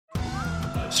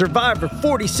Survivor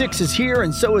 46 is here,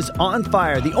 and so is On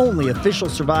Fire, the only official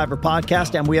Survivor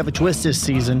podcast, and we have a twist this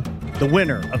season. The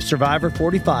winner of Survivor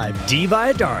 45, Dee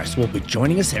Valladares, will be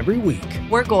joining us every week.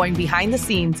 We're going behind the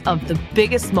scenes of the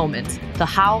biggest moments, the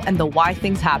how and the why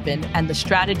things happen, and the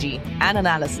strategy and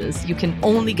analysis you can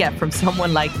only get from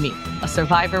someone like me, a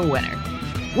Survivor winner.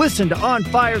 Listen to On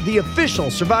Fire, the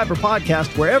official Survivor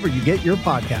podcast, wherever you get your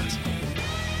podcasts.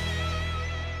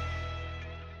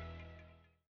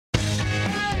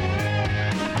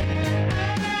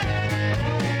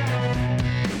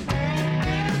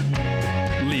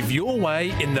 Your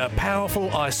way in the powerful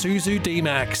Isuzu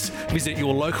D-Max. Visit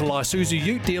your local Isuzu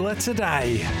Ute dealer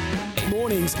today.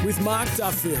 Mornings with Mark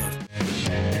Duffield.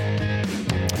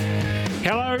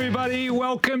 Hello everybody,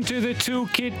 welcome to the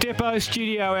Toolkit Depot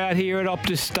studio out here at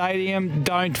Optus Stadium.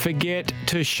 Don't forget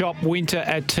to shop winter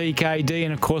at TKD,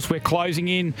 and of course we're closing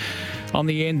in on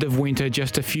the end of winter,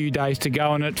 just a few days to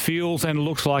go, and it feels and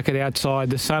looks like it outside.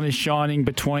 The sun is shining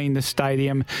between the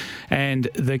stadium and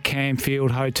the Campfield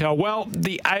Hotel. Well,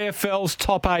 the AFL's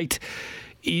top 8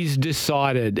 is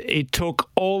decided. It took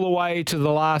all the way to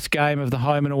the last game of the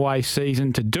home and away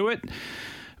season to do it,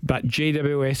 but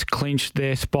GWS clinched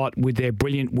their spot with their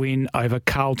brilliant win over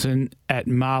Carlton at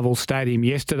Marvel Stadium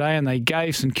yesterday, and they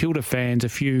gave St Kilda fans a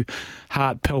few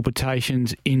heart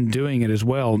palpitations in doing it as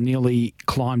well, nearly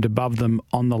climbed above them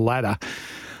on the ladder.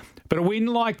 But a win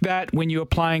like that when you are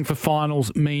playing for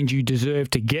finals means you deserve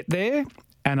to get there,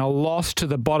 and a loss to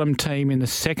the bottom team in the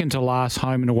second to last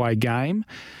home and away game,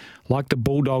 like the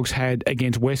Bulldogs had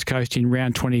against West Coast in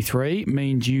round 23,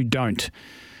 means you don't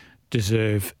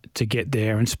deserve to get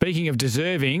there. And speaking of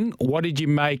deserving, what did you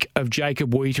make of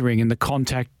Jacob Weitering and the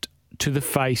contact to the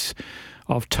face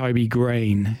of Toby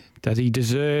Green? Does he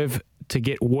deserve to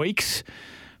get weeks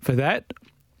for that?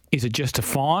 Is it just a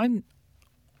fine,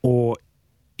 or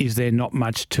is there not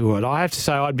much to it? I have to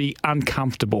say I'd be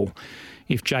uncomfortable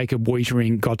if Jacob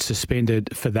Weitering got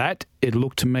suspended for that. It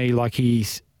looked to me like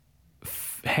his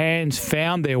hands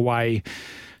found their way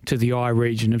to the eye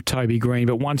region of Toby Green,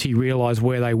 but once he realised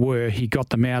where they were, he got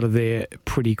them out of there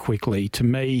pretty quickly. To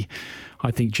me,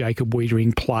 I think Jacob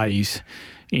Weitering plays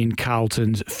in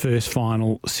Carlton's first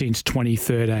final since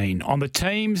 2013. On the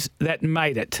teams that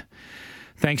made it,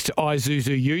 thanks to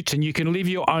Isuzu Utes, and you can live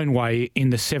your own way in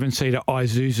the 7-seater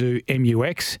Isuzu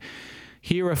MUX,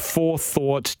 here are 4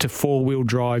 thoughts to four-wheel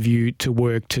drive you to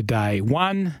work today.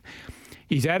 1,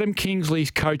 is Adam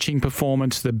Kingsley's coaching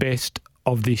performance the best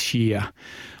of this year?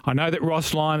 I know that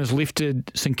Ross Lyon has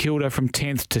lifted St Kilda from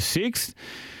 10th to 6th,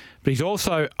 but he's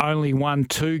also only won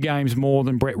 2 games more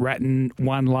than Brett Ratton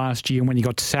won last year when he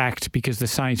got sacked because the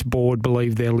Saints board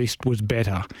believed their list was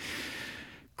better.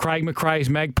 Craig McRae's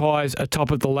Magpies are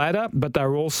top of the ladder, but they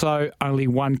were also only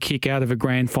 1 kick out of a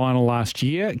grand final last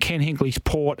year. Ken Hinkley's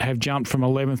Port have jumped from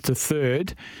 11th to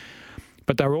 3rd,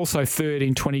 but they were also 3rd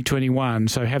in 2021.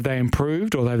 So have they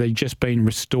improved, or have they just been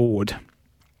restored?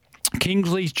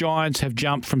 Kingsley's Giants have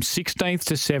jumped from 16th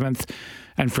to 7th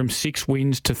and from 6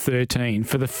 wins to 13.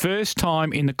 For the first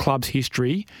time in the club's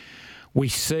history, we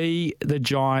see the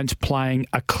Giants playing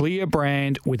a clear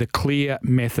brand with a clear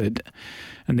method.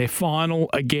 And their final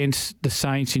against the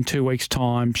Saints in 2 weeks'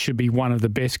 time should be one of the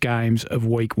best games of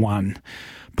week 1.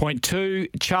 Point 2,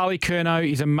 Charlie Curnow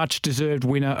is a much-deserved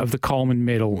winner of the Coleman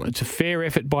Medal. It's a fair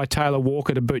effort by Taylor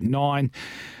Walker to boot 9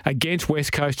 against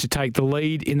West Coast to take the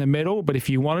lead in the medal, but if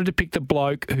you wanted to pick the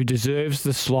bloke who deserves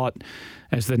the slot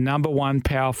as the number 1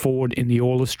 power forward in the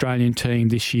All-Australian team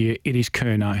this year, it is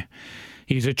Curnow.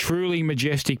 He's a truly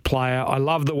majestic player. I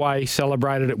love the way he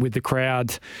celebrated it with the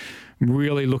crowd.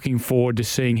 Really looking forward to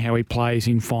seeing how he plays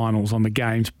in finals on the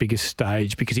game's biggest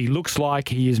stage, because he looks like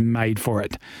he is made for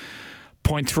it.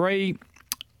 Point 3,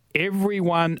 every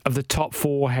one of the top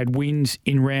 4 had wins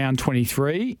in round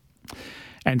 23,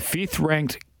 and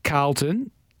 5th-ranked Carlton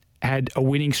had a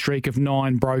winning streak of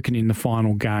 9 broken in the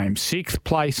final game. 6th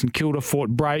place St Kilda fought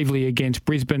bravely against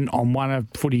Brisbane on one of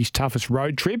footy's toughest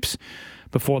road trips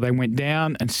before they went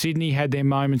down, and Sydney had their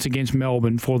moments against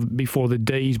Melbourne before the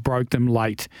D's broke them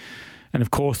late. And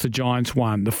of course the Giants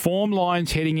won. The form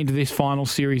lines heading into this final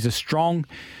series are strong,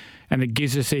 and it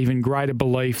gives us even greater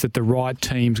belief that the right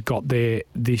teams got there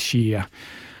this year.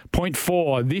 Point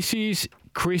 4, this is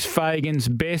Chris Fagan's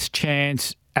best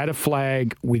chance at a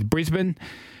flag with Brisbane.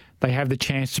 They have the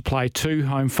chance to play 2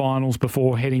 home finals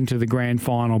before heading to the grand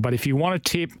final. But if you want a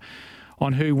tip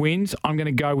on who wins, I'm going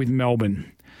to go with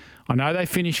Melbourne. I know they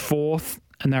finished 4th,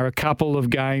 and they're a couple of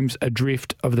games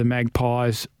adrift of the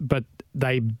Magpies, but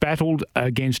they battled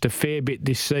against a fair bit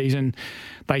this season.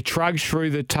 They trudged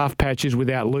through the tough patches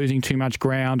without losing too much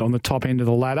ground on the top end of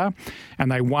the ladder, and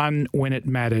they won when it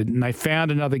mattered. And they found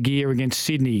another gear against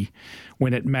Sydney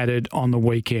when it mattered on the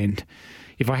weekend.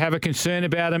 If I have a concern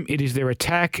about them, it is their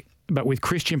attack, but with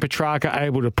Christian Petrarca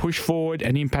able to push forward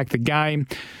and impact the game,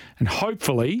 and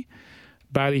hopefully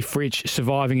Bailey Fritsch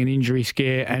surviving an injury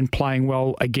scare and playing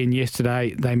well again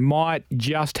yesterday, they might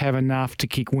just have enough to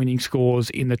kick winning scores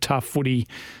in the tough footy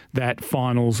that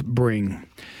finals bring.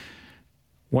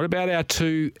 What about our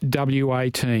two WA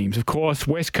teams? Of course,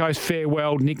 West Coast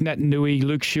farewelled Nick Natanui,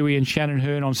 Luke Shuey and Shannon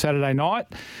Hearn on Saturday night.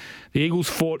 The Eagles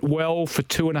fought well for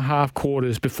 2.5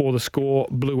 quarters before the score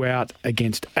blew out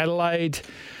against Adelaide.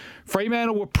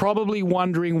 Fremantle were probably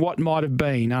wondering what might have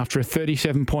been after a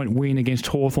 37-point win against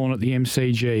Hawthorn at the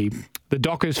MCG. The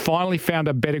Dockers finally found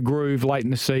a better groove late in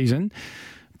the season,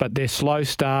 but their slow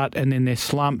start and then their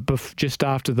slump just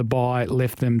after the bye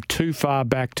left them too far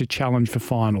back to challenge for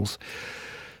finals.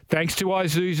 Thanks to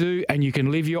Isuzu, and you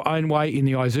can live your own way in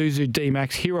the Isuzu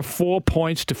D-Max, here are 4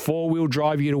 points to four-wheel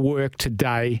drive you to work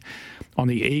today on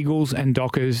the Eagles and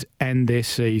Dockers and their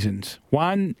seasons.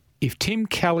 1, if Tim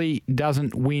Kelly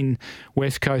doesn't win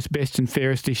West Coast Best and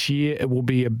Fairest this year, it will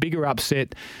be a bigger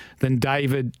upset than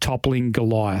David toppling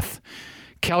Goliath.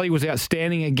 Kelly was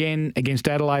outstanding again against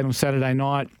Adelaide on Saturday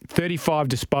night. 35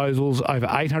 disposals, over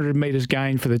 800 metres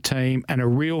gained for the team, and a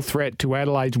real threat to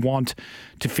Adelaide's want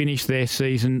to finish their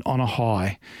season on a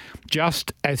high.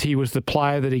 Just as he was the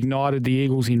player that ignited the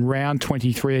Eagles in round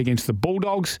 23 against the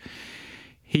Bulldogs,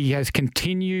 he has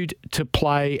continued to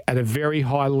play at a very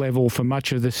high level for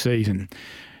much of the season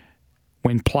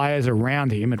when players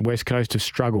around him at West Coast have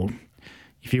struggled.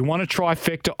 If you want a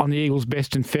trifecta on the Eagles'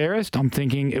 best and fairest, I'm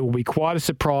thinking it will be quite a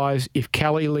surprise if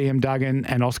Kelly, Liam Duggan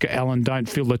and Oscar Allen don't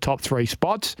fill the top 3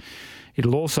 spots.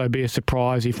 It'll also be a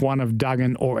surprise if one of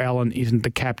Duggan or Allen isn't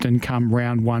the captain come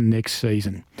round 1 next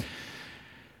season.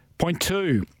 Point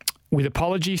 2. With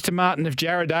apologies to Martin of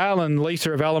Jarradale and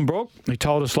Lisa of Allenbrook, who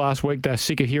told us last week they're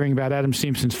sick of hearing about Adam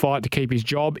Simpson's fight to keep his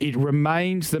job, it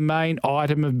remains the main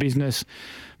item of business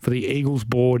for the Eagles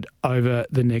board over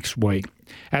the next week.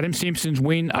 Adam Simpson's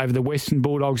win over the Western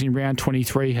Bulldogs in round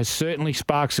 23 has certainly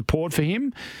sparked support for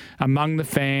him among the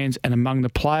fans and among the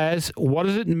players. What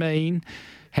does it mean?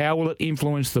 How will it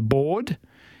influence the board,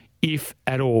 if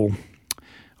at all?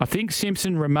 I think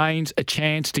Simpson remains a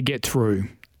chance to get through.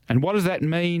 And what does that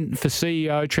mean for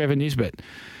CEO Trevor Nisbet?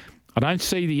 I don't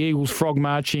see the Eagles frog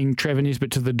marching Trevor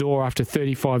Nisbet to the door after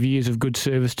 35 years of good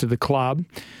service to the club.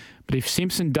 But if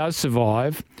Simpson does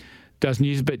survive, does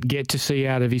Nisbet get to see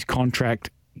out of his contract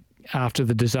after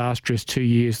the disastrous 2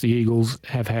 years the Eagles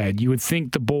have had? You would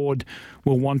think the board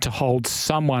will want to hold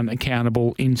someone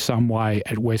accountable in some way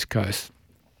at West Coast.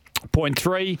 Point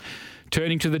 3,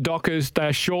 turning to the Dockers, they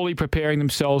are surely preparing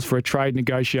themselves for a trade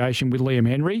negotiation with Liam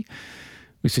Henry.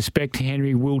 We suspect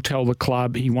Henry will tell the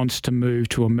club he wants to move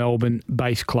to a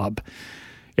Melbourne-based club.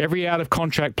 Every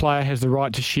out-of-contract player has the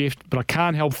right to shift, but I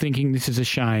can't help thinking this is a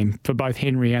shame for both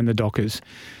Henry and the Dockers.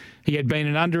 He had been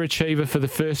an underachiever for the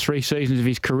first 3 seasons of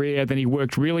his career, then he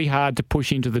worked really hard to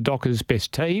push into the Dockers'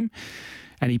 best team,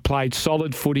 and he played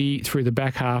solid footy through the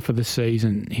back half of the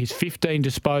season. His 15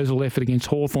 disposal effort against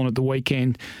Hawthorn at the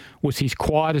weekend was his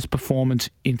quietest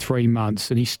performance in 3 months,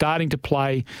 and he's starting to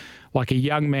play like a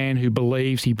young man who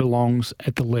believes he belongs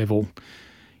at the level.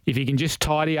 If he can just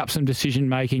tidy up some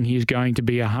decision-making, he is going to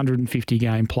be a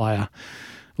 150-game player.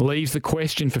 Leaves the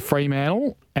question for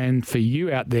Fremantle and for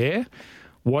you out there,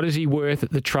 what is he worth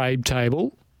at the trade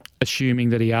table, assuming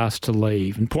that he asks to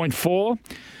leave? And point 4,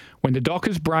 when the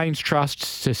Dockers' brains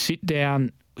trusts to sit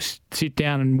down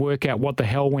and work out what the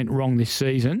hell went wrong this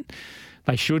season,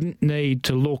 they shouldn't need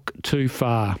to look too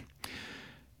far.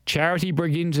 Charity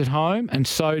begins at home, and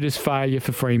so does failure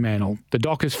for Fremantle. The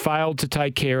Dockers failed to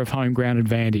take care of home ground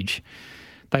advantage.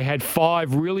 They had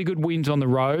 5 really good wins on the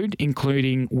road,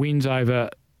 including wins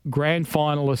over grand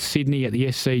finalist Sydney at the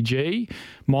SCG,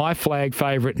 my flag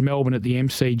favourite Melbourne at the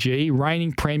MCG,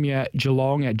 reigning premier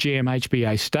Geelong at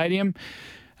GMHBA Stadium,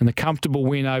 and the comfortable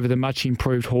win over the much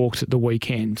improved Hawks at the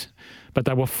weekend. But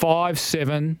they were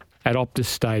 5-7 at Optus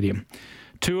Stadium.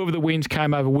 2 of the wins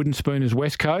came over Wooden Spooners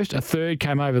West Coast. A third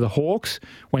came over the Hawks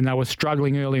when they were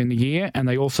struggling early in the year, and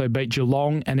they also beat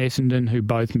Geelong and Essendon, who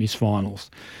both missed finals.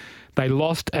 They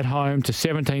lost at home to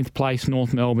 17th place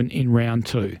North Melbourne in round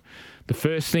 2. The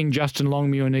first thing Justin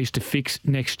Longmuir needs to fix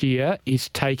next year is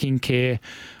taking care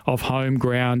of home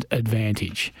ground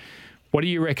advantage. What do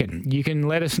you reckon? You can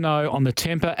let us know on the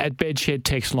Temper at Bedshed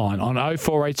text line on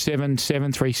 0487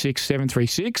 736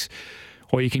 736,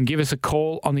 or you can give us a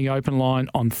call on the open line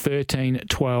on 13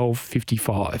 12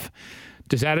 55.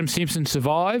 Does Adam Simpson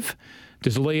survive?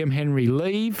 Does Liam Henry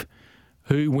leave?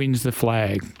 Who wins the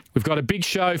flag? We've got a big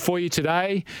show for you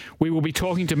today. We will be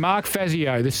talking to Mark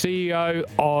Fazio, the CEO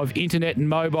of internet and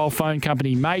mobile phone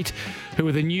company Mate, who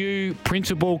are the new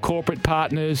principal corporate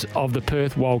partners of the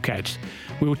Perth Wildcats.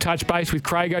 We will touch base with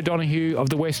Craig O'Donoghue of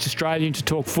the West Australian to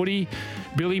talk footy,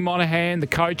 Billy Monahan, the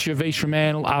coach of East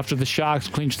Fremantle after the Sharks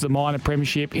clinched the minor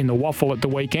premiership in the Waffle at the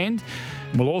weekend.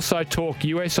 We'll also talk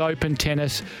US Open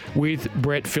tennis with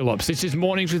Brett Phillips. This is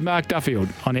Mornings with Mark Duffield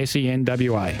on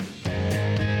SENWA.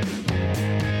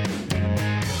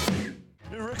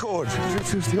 Record.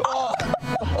 Oh.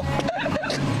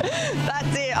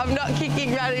 That's it. I'm not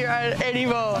kicking Matty around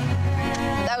anymore.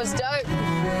 That was dope.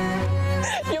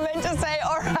 You're meant to say,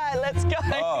 all right, let's go.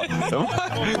 Oh,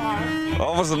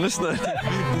 I wasn't listening.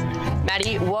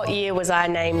 Matty, what year was I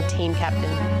named team captain?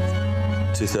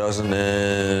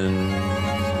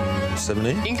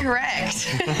 2017. Incorrect.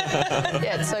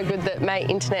 Yeah, it's so good that Mate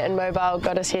Internet and Mobile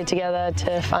got us here together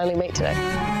to finally meet today.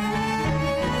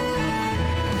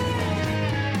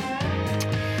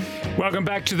 Welcome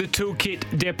back to the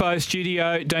Toolkit Depot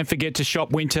studio. Don't forget to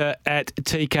shop winter at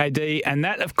TKD. And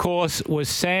that, of course, was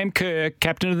Sam Kerr,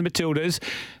 captain of the Matildas,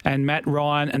 and Matt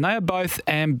Ryan. And they are both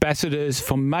ambassadors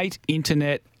for Mate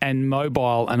Internet and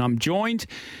Mobile. And I'm joined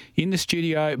in the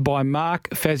studio by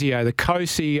Mark Fazio, the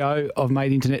co-CEO of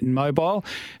Mate Internet and Mobile.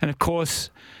 And, of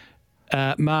course,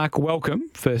 Mark, welcome,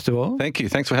 first of all. Thank you.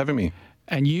 Thanks for having me.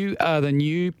 And you are the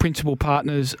new principal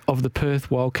partners of the Perth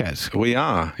Wildcats. We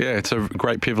are. Yeah, it's a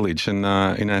great privilege. And,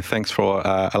 thanks for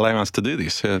allowing us to do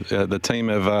this. The team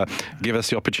have given us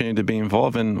the opportunity to be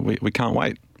involved, and we can't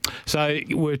wait. So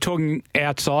we're talking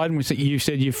outside, and you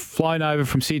said you've flown over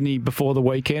from Sydney before the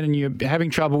weekend, and you're having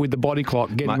trouble with the body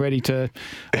clock,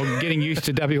 getting used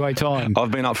to WA time. I've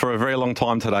been up for a very long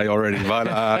time today already,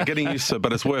 but getting used to it,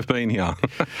 but it's worth being here.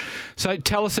 So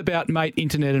tell us about Mate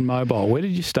Internet and Mobile. Where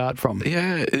did you start from?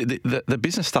 Yeah, the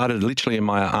business started literally in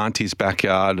my auntie's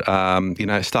backyard.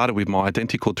 It started with my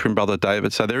identical twin brother,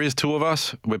 David. So there is two of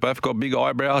us. We've both got big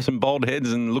eyebrows and bald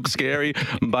heads and look scary.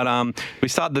 But we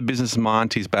started the business in my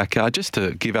auntie's backyard just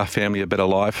to give our family a better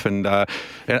life. And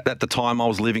at the time, I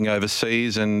was living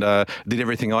overseas and did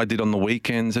everything I did on the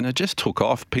weekends, and it just took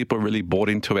off. People really bought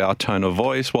into our tone of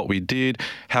voice, what we did,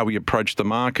 how we approached the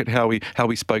market, how we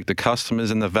spoke to customers,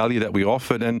 and the value that we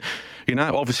offered. And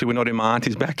obviously we're not in my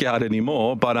auntie's backyard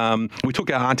anymore, but we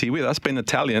took our auntie with us. Being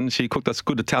Italian, she cooked us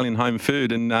good Italian home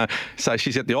food, and so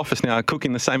she's at the office now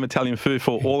cooking the same Italian food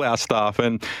for all our staff.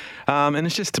 And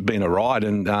it's just been a ride,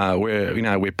 and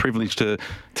we're privileged to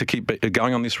keep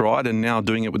going on this ride, and now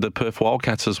doing it with the Perth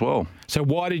Wildcats as well. So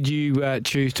why did you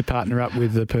choose to partner up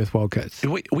with the Perth Wildcats?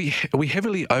 We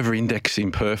heavily over-index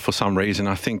in Perth for some reason.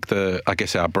 I think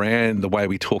our brand, the way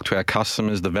we talk to our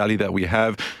customers, the value that we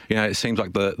have, it seems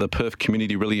like the Perth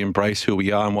community really embrace who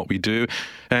we are and what we do.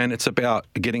 And it's about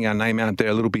getting our name out there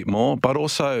a little bit more, but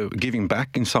also giving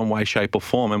back in some way, shape or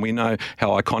form. And we know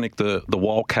how iconic the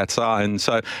Wildcats are. And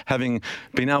so having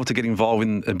been able to get involved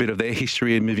in a bit of their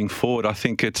history and moving forward, I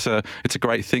think it's a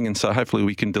great thing. And so hopefully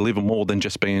we can deliver more than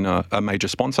just being a major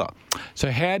sponsor. So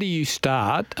how do you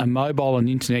start a mobile and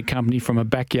internet company from a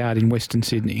backyard in Western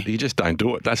Sydney? You just don't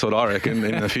do it. That's what I reckon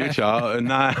in the future. And,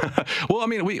 well, I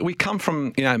mean, we come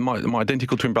from, my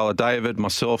identical twin brother David,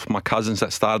 myself, my cousins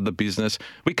that started the business.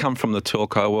 We come from the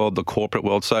telco world, the corporate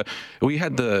world. So we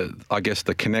had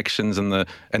the connections and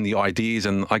the ideas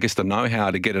and I guess the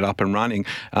know-how to get it up and running.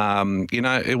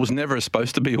 It was never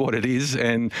supposed to be what it is,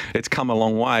 and it's come a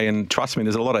long way. And trust me,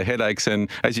 there's a lot of headaches. And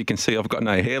as you can see, I've got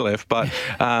no hair left. But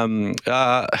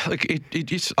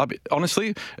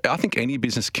honestly, I think any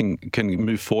business can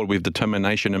move forward with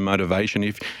determination and motivation.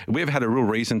 If we've had a real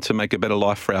reason to make a better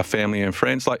life for our family and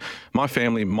friends, like my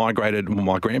family my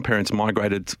grandparents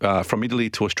migrated from Italy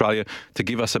to Australia to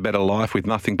give us a better life with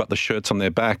nothing but the shirts on their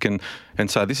back. And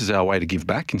so this is our way to give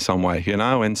back in some way,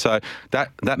 And so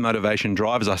that motivation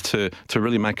drives us to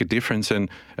really make a difference and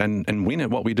win at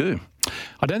what we do.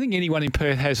 I don't think anyone in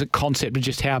Perth has a concept of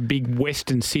just how big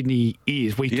Western Sydney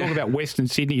is. We talk about Western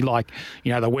Sydney like,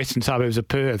 the western suburbs of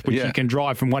Perth, which you can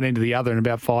drive from one end to the other in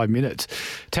about 5 minutes.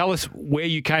 Tell us where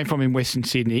you came from in Western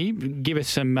Sydney. Give us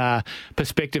some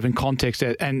perspective and context,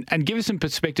 and give us some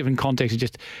perspective and context of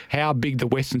just how big the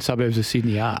western suburbs of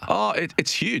Sydney are. Oh,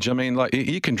 it's huge. I mean, like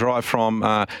you can drive from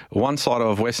one side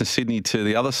of Western Sydney to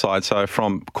the other side. So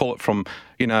from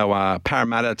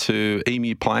Parramatta to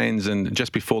Emu Plains and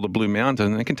just before the Blue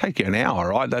Mountain, and it can take you an hour,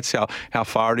 right? That's how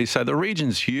far it is. So the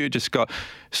region's huge. It's got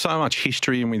so much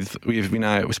history, and with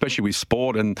especially with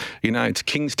sport, and it's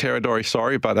King's territory.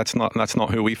 Sorry, but that's not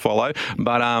who we follow.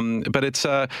 But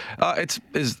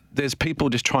there's people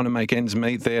just trying to make ends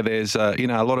meet there. There's a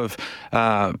lot of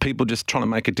people just trying to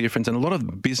make a difference, and a lot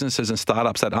of businesses and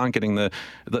startups that aren't getting the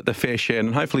fair share.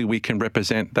 And hopefully we can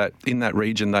represent that in that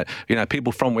region. That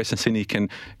people from Western Sydney can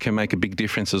make a big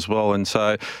difference as well. And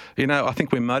so I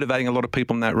think we're motivating a lot of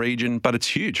people in that region, but it's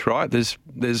huge, right? There's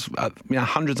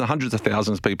hundreds and hundreds of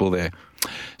thousands of people there.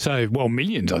 So,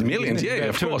 millions. Millions, yeah,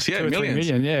 of course, yeah,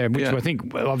 millions. Which I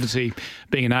think, obviously,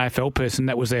 being an AFL person,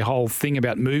 that was their whole thing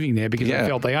about moving there, because they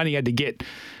felt they only had to get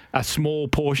a small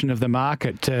portion of the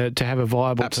market to have a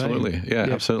viable team. Yeah,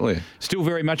 absolutely. Still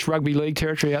very much rugby league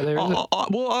territory out there, is it?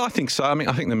 I think so. I mean,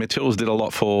 I think the Matildas did a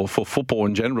lot for football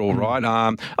in general, right?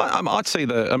 I see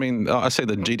the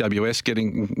GWS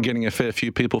getting a fair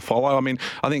few people follow. I mean,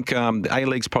 I think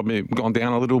A-League's probably gone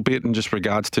down a little bit in just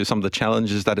regards to some of the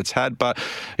challenges that it's had. But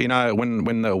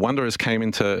when the Wanderers came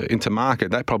into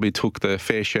market, that probably took the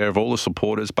fair share of all the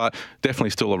supporters. But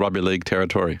definitely still a rugby league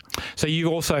territory. So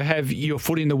you also have your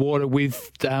foot in the water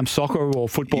with soccer or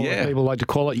football, as people like to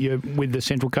call it. You're with the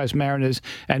Central Coast Mariners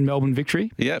and Melbourne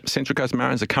Victory. Yep, Central Coast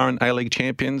Mariners are current A-League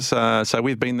champions. So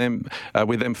we've been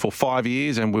with them for 5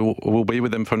 years, and we'll be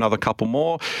with them for another couple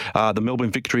more. The Melbourne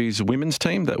Victory's women's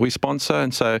team that we sponsor,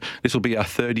 and so this will be our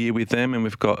 3rd year with them, and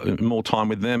we've got more time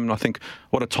with them. And I think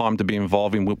what a time to be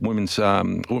involved in women's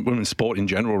sport in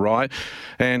general, right?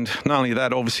 And not only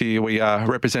that, obviously we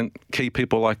represent key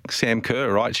people like Sam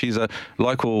Kerr, right? She's a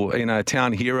local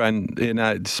town hero,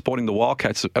 and supporting the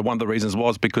Wildcats. One of the reasons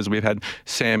was because we've had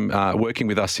Sam working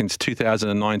with us since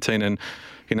 2019, and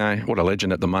what a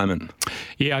legend at the moment.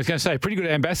 Yeah, I was going to say, pretty good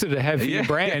ambassador to have for your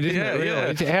brand, isn't it,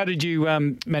 really? Yeah. How did you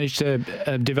manage to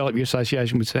develop your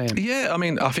association with Sam? Yeah, I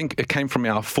mean, I think it came from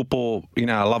our football,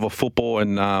 our love of football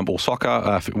and or soccer,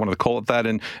 if you wanted to call it that,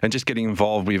 and just getting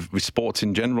involved with sports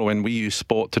in general. And we use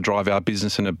sport to drive our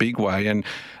business in a big way. And,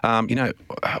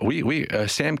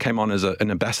 Sam came on as an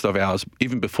ambassador of ours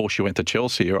even before she went to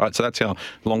Chelsea, right? So that's how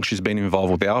long she's been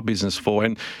involved with our business for.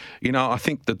 And, I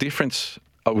think the difference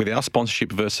with our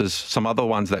sponsorship versus some other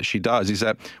ones that she does is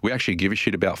that we actually give a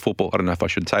shit about football. I don't know if I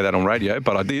should say that on radio,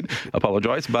 but I did.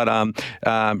 Apologise. But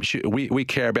we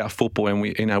care about football, and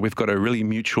we've got a really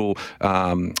mutual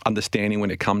understanding when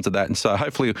it comes to that. And so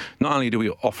hopefully, not only do we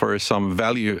offer her some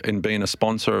value in being a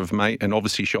sponsor of Mate, and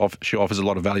obviously she offers a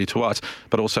lot of value to us,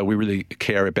 but also we really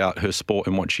care about her sport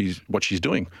and what she's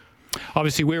doing.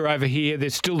 Obviously, we're over here.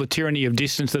 There's still the tyranny of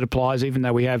distance that applies, even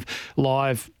though we have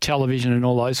live television and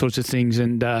all those sorts of things,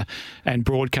 and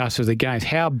broadcasts of the games.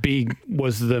 How big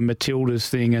was the Matildas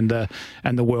thing and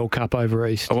the World Cup over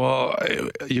East? Well,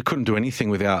 you couldn't do anything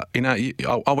without.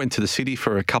 I went to the city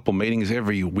for a couple meetings.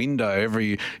 Every window,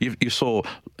 you saw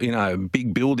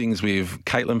big buildings with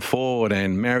Caitlin Ford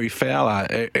and Mary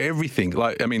Fowler. Everything,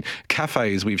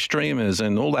 cafes with streamers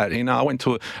and all that. I went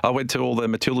to all the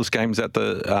Matildas games at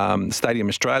the Stadium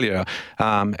Australia,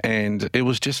 and it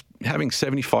was just having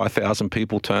 75,000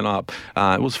 people turn up.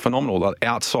 It was phenomenal. Like,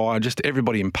 outside, just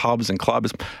everybody in pubs and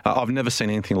clubs. I've never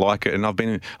seen anything like it, and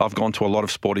I've gone to a lot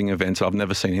of sporting events. I've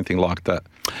never seen anything like that.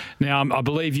 Now, I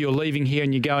believe you're leaving here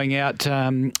and you're going out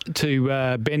to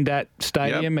Bendat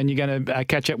Stadium, and you're going to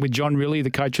catch up with John Rillie, the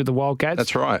coach of the Wildcats.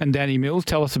 That's right. And Danny Mills.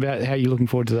 Tell us about how you're looking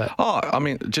forward to that. Oh, I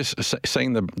mean, just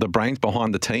seeing the brains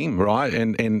behind the team, right,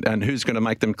 and who's going to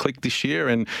make them click this year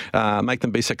and make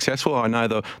them be successful. I know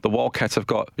the Wildcats have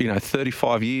got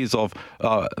 35 years of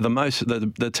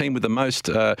the team with the most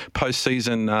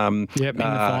postseason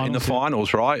in the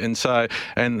finals, right? And so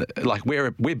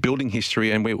we're building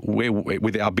history, and we're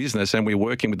with our business, and we're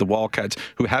working with the Wildcats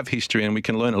who have history, and we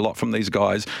can learn a lot from these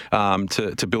guys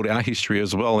to build our history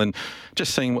as well. And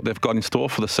just seeing what they've got in store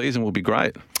for the season will be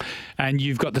great. And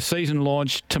you've got the season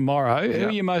launch tomorrow. Who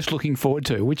are you most looking forward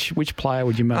to? Which player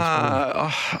would you most?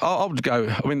 I would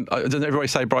go. I mean, doesn't everybody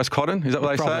say Bryce Cotton? Is that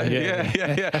what they say?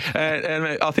 Yeah.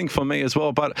 And I think for me as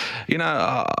well. But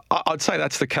I'd say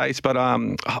that's the case. But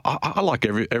I like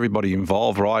everybody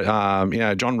involved,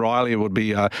 right? John Riley would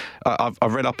be.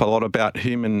 I've read up a lot about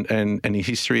him and his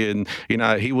history, and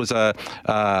he was a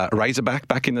Razorback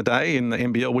back in the day in the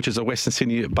NBL, which is a Western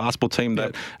Sydney basketball team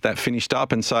that finished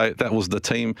up, and so that was the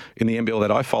team in the NBL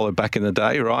that I followed back in the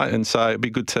day, right? And so it'd be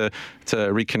good to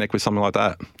reconnect with something like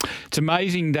that. It's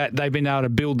amazing that they've been able to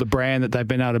build the brand that they've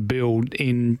been able to build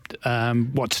in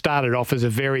what started off as a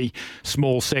very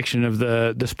small section of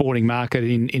the sporting market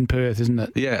in Perth, isn't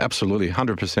it? Yeah, absolutely,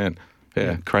 100%.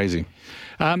 Yeah, crazy.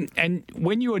 And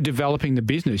when you were developing the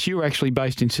business, you were actually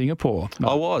based in Singapore.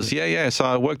 I was, yeah. So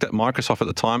I worked at Microsoft at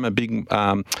the time, a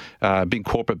big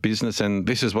corporate business, and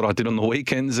this is what I did on the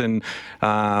weekends. And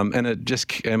it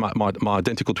just my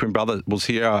identical twin brother was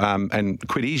here and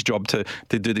quit his job to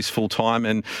do this full time.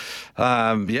 And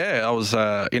I was,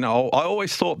 I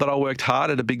always thought that I worked hard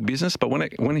at a big business, but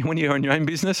when you own your own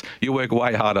business, you work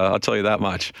way harder. I'll tell you that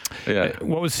much. Yeah.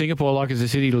 What was Singapore like as a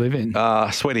city to live in?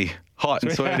 Sweaty. Hot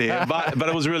and sweaty, but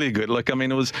it was really good. Look, I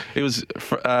mean, it was.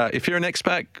 If you're an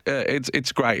expat,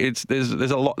 it's great.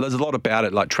 There's a lot about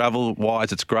it. Like travel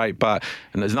wise, it's great, but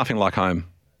there's nothing like home.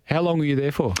 How long were you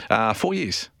there for? 4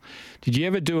 years. Did you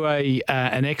ever do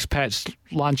an expat's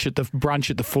lunch at the brunch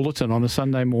at the Fullerton on a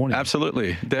Sunday morning?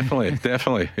 Absolutely,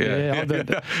 definitely. Yeah,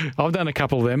 I've done a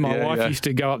couple of them. My wife used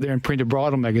to go up there and print a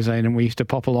bridal magazine, and we used to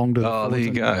pop along to the Fullerton. There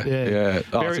you go.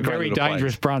 Yeah. Very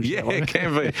dangerous brunch. Yeah, it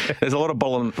can be. There's a lot of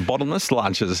bottomless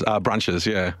lunches, brunches.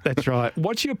 Yeah, that's right.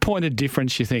 What's your point of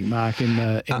difference, you think, Mark, in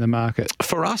the market?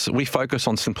 For us, we focus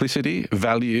on simplicity,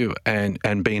 value, and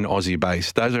being Aussie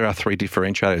based. Those are our three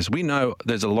differentiators. We know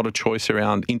there's a lot of choice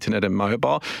around internet and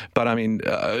mobile, but I mean,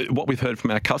 what we've heard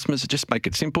from our customers is just make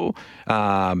it simple.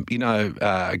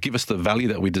 Give us the value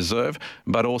that we deserve,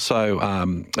 but also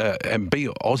and be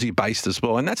Aussie based as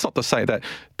well. And that's not to say that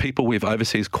people with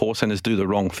overseas call centres do the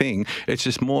wrong thing. It's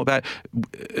just more that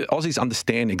Aussies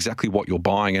understand exactly what you're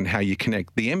buying and how you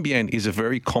connect. The NBN is a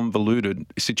very convoluted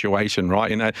situation,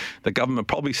 right? The government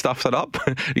probably stuffs it up,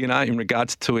 in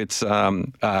regards to its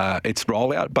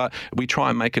rollout, but we try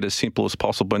and make it as simple as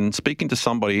possible. And speaking to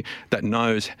somebody that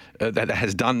knows that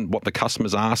has done what the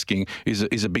customer's asking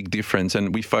is a big difference,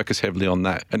 and we focus heavily on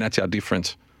that, and that's our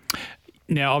difference.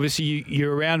 Now, obviously,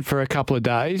 you're around for a couple of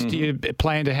days. Mm-hmm. Do you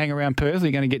plan to hang around Perth? Are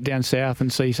you going to get down south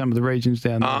and see some of the regions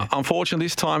down there? Unfortunately,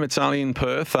 this time it's only in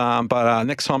Perth. But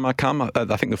next time I come,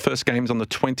 I think the first game's on the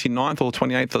 29th or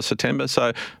 28th of September.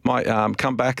 So might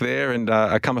come back there and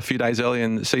come a few days early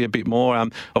and see a bit more.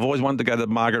 I've always wanted to go to the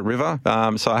Margaret River,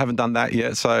 so I haven't done that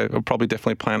yet. So I'll probably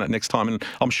definitely plan it next time. And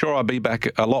I'm sure I'll be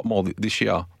back a lot more this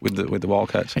year with the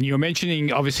Wildcats. And you were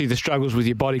mentioning, obviously, the struggles with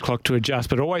your body clock to adjust,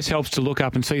 but it always helps to look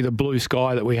up and see the blue sky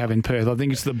that we have in Perth. I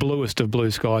think it's the bluest of blue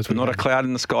skies. Not a cloud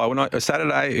in the sky.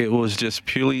 Saturday, it was just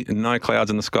purely no clouds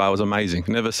in the sky. It was amazing.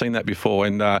 Never seen that before.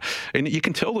 And you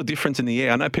can tell the difference in the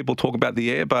air. I know people talk about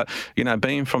the air, but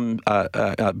being from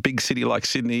a big city like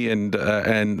Sydney and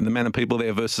the amount of people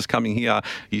there versus coming here,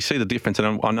 you see the difference.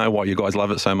 And I know why you guys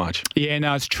love it so much. Yeah,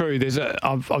 no, it's true.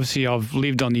 I've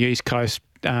lived on the East Coast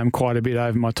quite a bit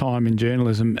over my time in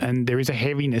journalism, and there is a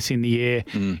heaviness in the air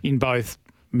in both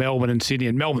Melbourne and Sydney,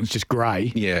 and Melbourne's just grey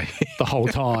the whole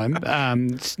time.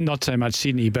 It's not so much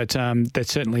Sydney, but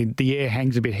that's certainly the air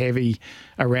hangs a bit heavy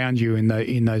around you in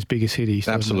those bigger cities.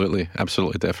 Absolutely,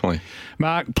 definitely.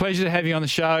 Mark, pleasure to have you on the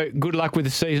show. Good luck with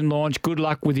the season launch. Good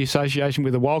luck with the association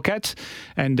with the Wildcats,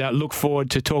 and look forward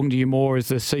to talking to you more as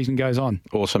the season goes on.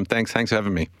 Awesome. Thanks for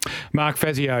having me. Mark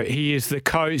Fazio, he is the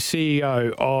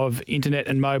co-CEO of internet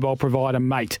and mobile provider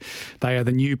Mate. They are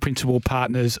the new principal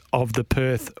partners of the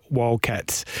Perth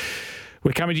Wildcats.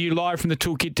 We're coming to you live from the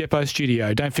Toolkit Depot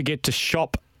studio. Don't forget to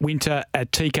shop winter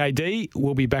at TKD.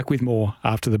 We'll be back with more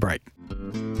after the break.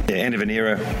 Yeah, end of an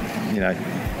era,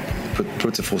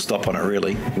 puts a full stop on it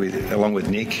really, along with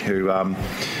Nick, who,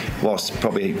 whilst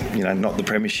probably not the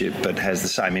premiership, but has the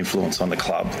same influence on the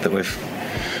club that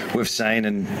we've seen,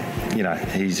 and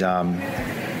he's.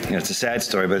 It's a sad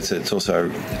story, but it's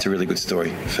a really good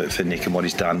story for Nick and what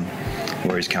he's done,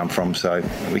 where he's come from. So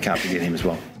we can't forget him as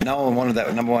well. No one wanted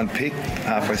that number one pick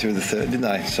halfway through the third, didn't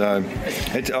they? So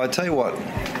I tell you what,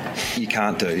 you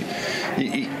can't do.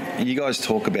 You guys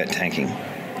talk about tanking,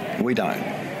 we don't,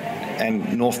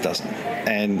 and North doesn't.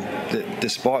 And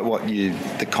despite what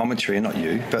the commentary, not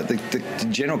you, but the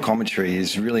general commentary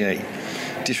is really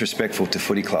disrespectful to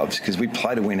footy clubs, because we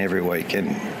play to win every week,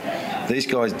 and these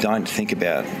guys don't think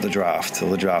about the draft or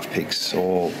the draft picks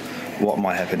or what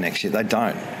might happen next year. They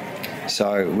don't.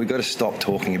 So we've got to stop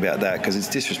talking about that, because it's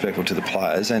disrespectful to the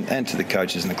players and to the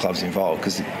coaches and the clubs involved.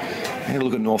 Because you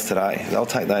look at North today, they'll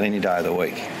take that any day of the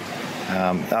week.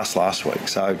 Us last week.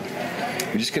 So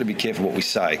we just got to be careful what we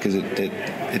say, because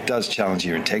it does challenge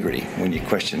your integrity when you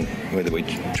question whether we're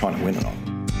trying to win or not.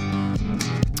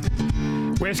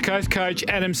 West Coast coach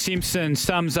Adam Simpson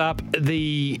sums up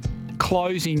the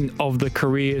closing of the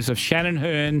careers of Shannon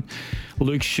Hearn,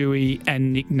 Luke Shuey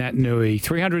and Nick Naitanui.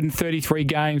 333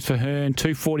 games for Hearn,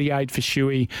 248 for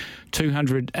Shuey,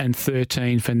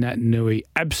 213 for Naitanui.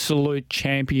 Absolute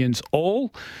champions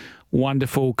all.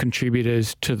 Wonderful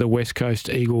contributors to the West Coast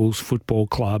Eagles Football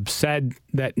Club. Sad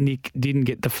that Nick didn't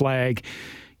get the flag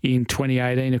in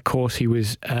 2018. Of course, he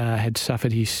was had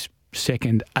suffered his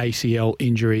second ACL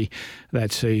injury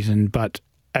that season, but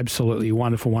absolutely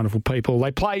wonderful, wonderful people.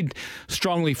 They played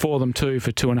strongly for them too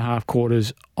for 2.5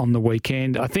 quarters on the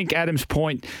weekend. I think Adam's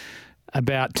point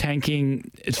about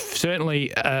tanking is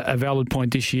certainly a valid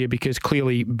point this year, because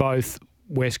clearly both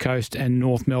West Coast and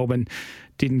North Melbourne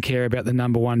didn't care about the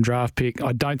number one draft pick.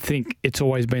 I don't think it's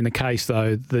always been the case,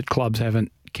 though, that clubs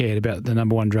haven't cared about the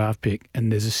number one draft pick. And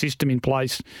there's a system in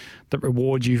place that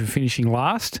rewards you for finishing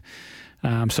last.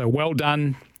 So well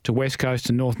done to West Coast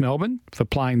and North Melbourne for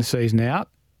playing the season out.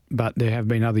 But there have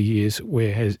been other years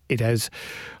where it has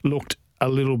looked a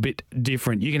little bit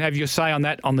different. You can have your say on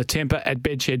that on the Temper at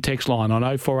Bedshed text line on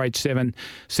 0487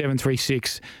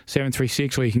 736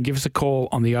 736, or you can give us a call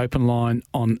on the open line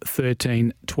on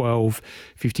 13 12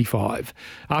 55.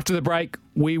 After the break,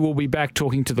 we will be back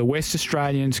talking to the West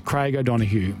Australians' Craig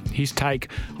O'Donoghue, his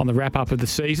take on the wrap-up of the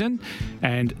season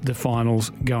and the finals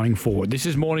going forward. This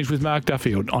is Mornings with Mark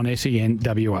Duffield on SEN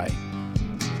WA.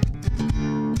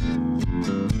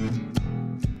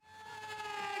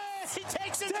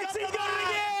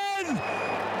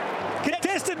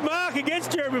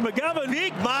 Against Jeremy McGovern.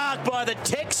 Big mark by the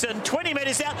Texan, 20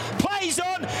 metres out, plays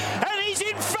on, and he's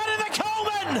in front of the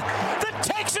Coleman. The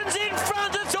Texan's in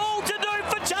front. It's all to do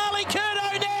for Charlie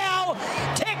Curnow now.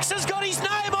 Tex has got his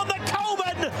name on the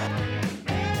Coleman.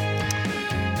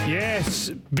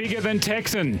 Yes, bigger than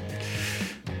Texan.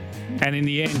 And in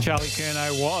the end, Charlie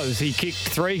Curnow was. He kicked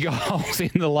 3 goals in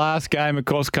the last game, of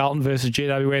course, Carlton versus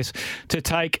GWS, to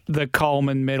take the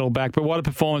Coleman medal back. But what a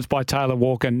performance by Taylor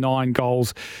Walker, 9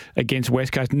 goals against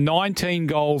West Coast. 19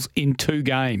 goals in 2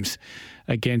 games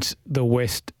against the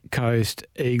West Coast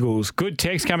Eagles. Good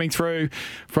text coming through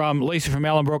from Lisa from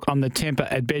Ellenbrook on the Temper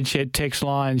at Bedshed text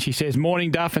line. She says, "Morning,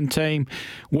 Duff and team.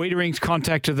 Wiedering's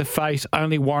contact to the face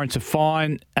only warrants a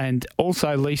fine." And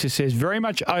also Lisa says, "Very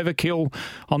much overkill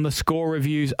on the score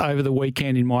reviews over the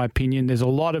weekend, in my opinion. There's a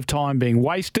lot of time being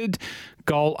wasted.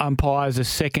 Goal umpires are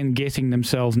second-guessing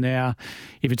themselves now.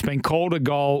 If it's been called a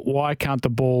goal, why can't the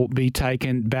ball be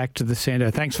taken back to the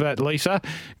centre?" Thanks for that, Lisa.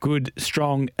 Good,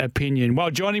 strong opinion.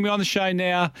 Well, joining me on the show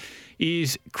now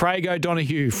is Craig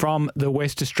O'Donoghue from the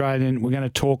West Australian. We're going to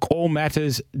talk all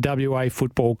matters WA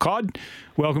football. Cod,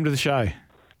 welcome to the show.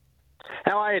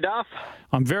 How are you, Duff?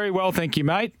 I'm very well, thank you,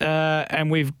 mate. And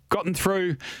we've gotten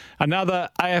through another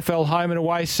AFL home and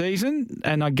away season,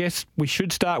 and I guess we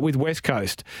should start with West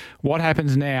Coast. What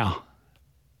happens now?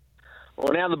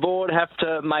 Well, now the board have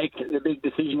to make the big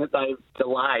decision that they've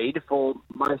delayed for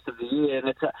most of the year, and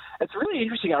it's really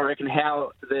interesting, I reckon,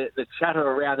 how the chatter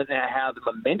around it and how the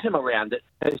momentum around it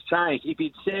has changed. If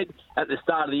you'd said at the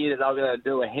start of the year that they were going to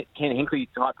do a Ken Hinkley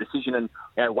type decision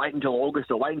and wait until August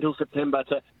or wait until September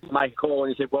to make a call, and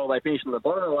you said, well, they finished on the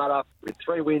bottom of the ladder with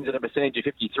 3 wins at a percentage of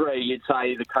 53, you'd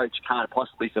say the coach can't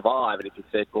possibly survive. And if you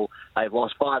said, well, they've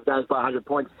lost 5 games by 100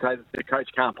 points, you'd say the coach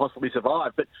can't possibly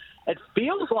survive. But it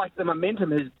feels like the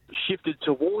momentum has shifted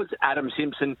towards Adam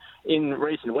Simpson in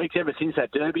recent weeks, ever since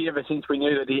that derby, ever since we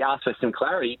knew that he asked for some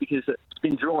clarity, because it's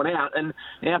been drawn out, and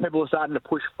now people are starting to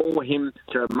push for him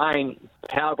to remain.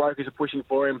 Power brokers are pushing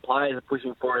for him, players are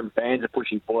pushing for him, fans are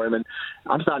pushing for him, and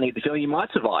I'm starting to get the feeling he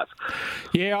might survive.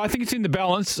 Yeah, I think it's in the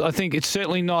balance. I think it's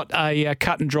certainly not a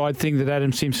cut and dried thing that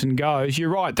Adam Simpson goes. You're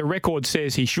right, the record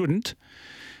says he shouldn't.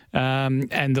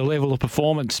 And the level of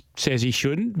performance says he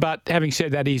shouldn't. But having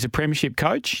said that, he's a premiership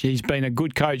coach. He's been a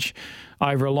good coach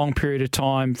over a long period of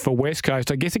time for West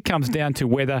Coast. I guess it comes down to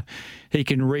whether he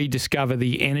can rediscover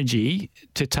the energy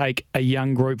to take a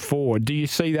young group forward. Do you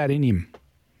see that in him?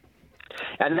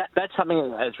 And that's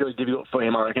something that's really difficult for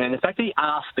him, I reckon. And the fact that he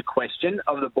asked the question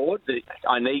of the board, that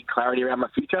I need clarity around my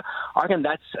future, I reckon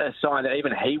that's a sign that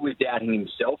even he was doubting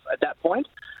himself at that point.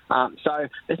 So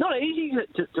it's not easy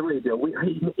to really do.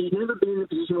 He's never been in a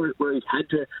position where he's had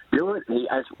to do it.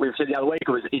 As we've said the other week,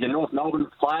 he's a North Melbourne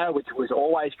player, which was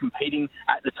always competing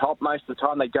at the top most of the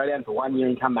time. They go down for 1 year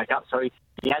and come back up. So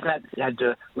he hasn't had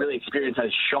to really experience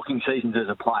those shocking seasons as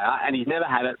a player, and he's never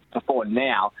had it before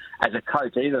now as a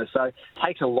coach either. So it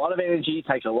takes a lot of energy,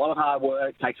 takes a lot of hard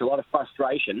work, takes a lot of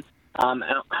frustration. And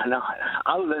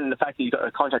other than the fact that he's got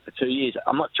a contract for 2 years,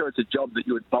 I'm not sure it's a job that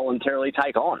you would voluntarily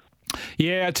take on.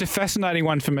 Yeah, it's a fascinating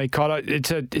one for me, Cotto.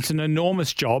 It's an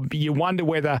enormous job. You wonder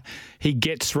whether he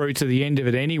gets through to the end of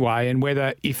it anyway, and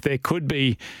whether if there could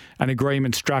be an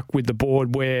agreement struck with the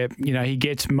board where he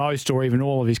gets most or even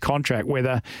all of his contract,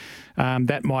 whether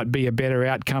that might be a better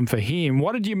outcome for him.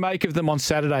 What did you make of them on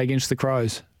Saturday against the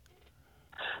Crows?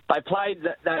 They played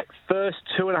that first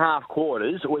 2.5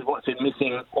 quarters was what's been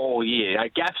missing all year.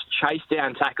 Gaff's chase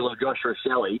down tackle of Josh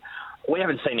Rosselli we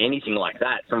haven't seen anything like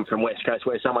that from West Coast,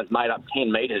 where someone's made up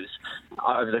 10 metres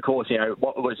over the course,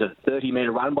 what was a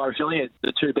 30-metre run by Australia,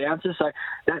 the two bounces. So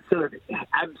that sort of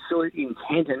absolute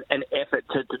intent and effort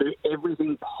to do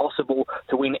everything possible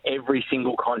to win every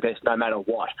single contest, no matter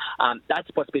what. That's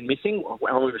what's been missing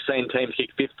when we've seen teams kick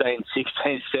 15,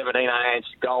 16, 17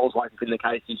 unanswered goals, like it's been the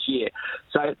case this year.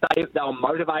 So they were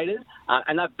motivated,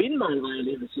 and they've been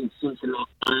motivated ever since Simpson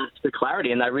asked for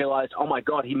clarity, and they realised, oh my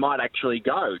God, he might actually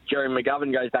go. Jerry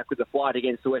McGovern goes back with the flight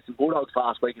against the Western Bulldogs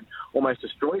last week and almost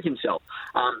destroyed himself.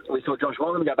 We saw Josh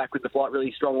Wellham go back with the flight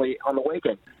really strongly on the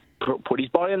weekend, put his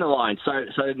body on the line. So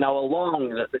Noah Long,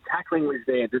 the tackling was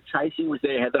there, the chasing was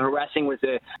there, the harassing was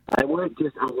there. They weren't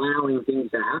just allowing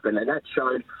things to happen, and that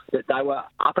showed that they were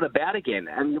up and about again.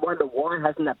 And you wonder, why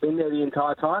hasn't that been there the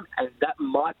entire time? And that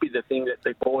might be the thing that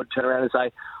the board turn around and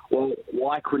say, well,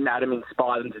 why couldn't Adam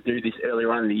inspire them to do this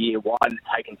earlier on in the year? Why did it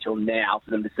take until now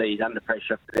for them to see he's under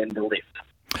pressure for them to lift?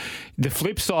 The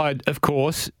flip side, of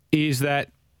course, is that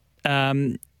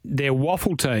their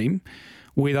waffle team,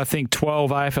 with I think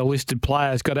 12 AFL-listed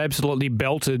players, got absolutely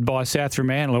belted by South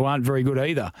Fremantle, who aren't very good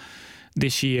either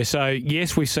this year. So,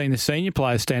 yes, we've seen the senior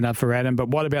players stand up for Adam, but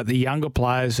what about the younger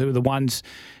players who are the ones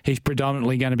he's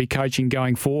predominantly going to be coaching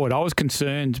going forward? I was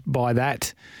concerned by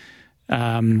that.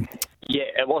 Yeah,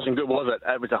 it wasn't good, was it?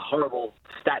 It was a horrible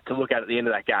stat to look at the end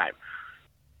of that game.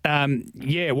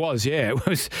 Yeah, it was. Yeah, it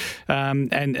was,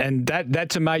 and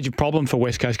that's a major problem for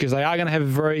West Coast, because they are going to have a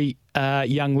very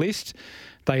young list.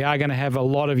 They are going to have a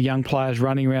lot of young players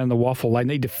running around the waffle. They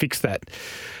need to fix that.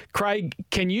 Craig,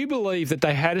 can you believe that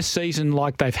they had a season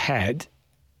like they've had,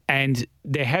 and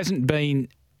there hasn't been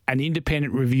an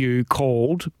independent review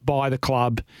called by the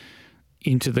club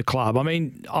into the club? I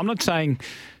mean, I'm not saying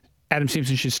Adam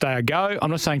Simpson should stay or go.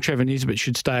 I'm not saying Trevor Nisbet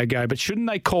should stay or go, but shouldn't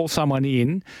they call someone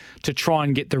in to try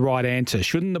and get the right answer?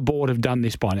 Shouldn't the board have done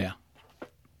this by now?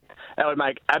 That would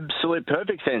make absolute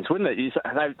perfect sense, wouldn't it?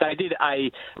 They did a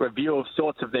review of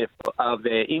sorts of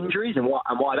their injuries and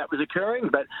why that was occurring,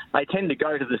 but they tend to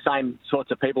go to the same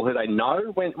sorts of people who they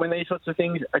know when these sorts of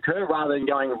things occur, rather than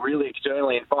going really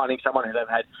externally and finding someone who they've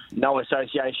had no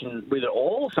association with at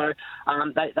all. So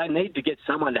they need to get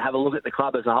someone to have a look at the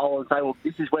club as a whole and say, well,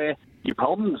 this is where your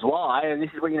problems lie, and this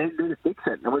is what you need to do to fix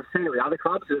it. And we've seen it with other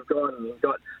clubs that have gone and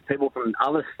got people from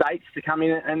other states to come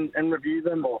in and review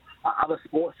them, or other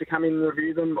sports to come in and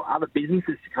review them, or other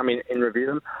businesses to come in and review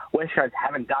them. West Coast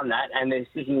haven't done that, and they're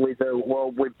sticking with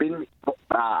we've been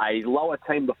a lower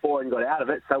team before and got out of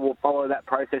it, so we'll follow that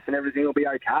process and everything will be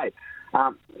okay.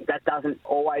 That doesn't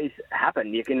always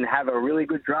happen. You can have a really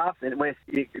good draft and where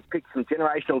you pick some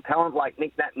generational talent like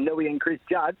Nick Nat, Nui and Chris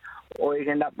Judd, or you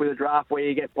can end up with a draft where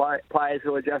you get players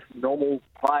who are just normal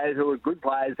players who are good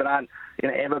players but aren't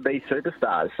going to ever be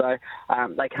superstars. So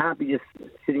they can't be just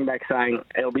sitting back saying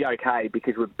it'll be okay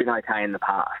because we've been okay in the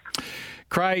past.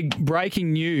 Craig,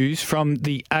 breaking news from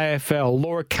the AFL.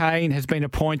 Laura Kane has been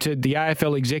appointed the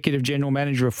AFL Executive General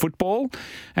Manager of Football,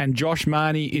 and Josh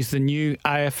Marnie is the new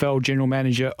AFL General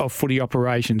Manager of Footy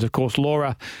Operations. Of course,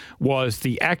 Laura was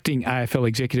the acting AFL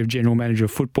Executive General Manager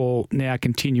of Football, now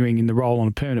continuing in the role on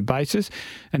a permanent basis.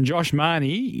 And Josh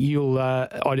Marnie, you'll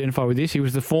identify with this, he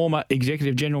was the former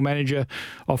Executive General Manager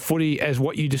of Footy as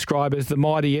what you describe as the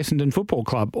mighty Essendon Football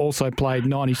Club. Also played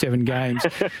 97 games,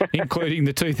 including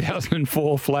the 2004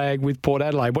 flag with Port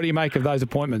Adelaide. What do you make of those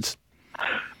appointments?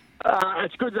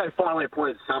 It's good they finally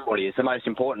appointed somebody. It's the most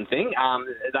important thing.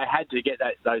 They had to get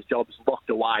those jobs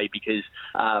locked away because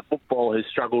football has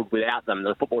struggled without them.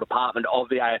 The football department of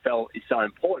the AFL is so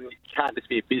important. It can't just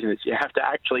be a business. You have to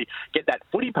actually get that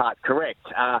footy part correct.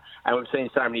 And we've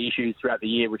seen so many issues throughout the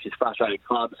year, which has frustrated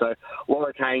clubs. So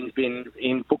Laura Kane's been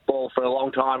in football for a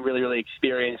long time, really, really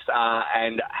experienced,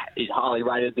 and is highly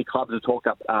rated. The clubs have talked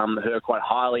up her quite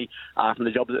highly from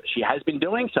the job that she has been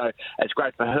doing. So it's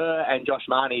great for her. And Josh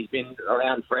Marnie's been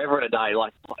around forever and a day,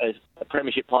 like as a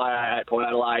premiership player at Port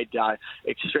Adelaide,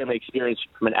 extremely experienced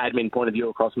from an admin point of view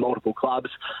across multiple clubs.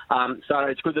 So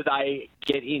it's good that they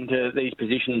get into these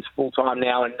positions full-time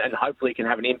now and hopefully can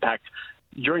have an impact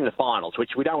during the finals,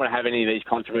 which we don't want to have any of these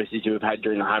controversies we've had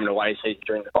during the home and away season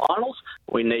during the finals.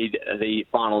 We need the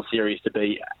final series to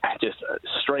be just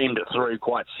streamed through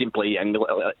quite simply and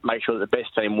make sure that the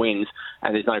best team wins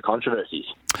and there's no controversies.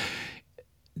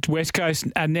 West Coast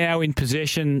are now in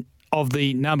possession of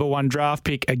the number one draft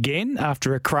pick again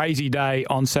after a crazy day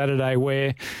on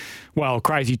Saturday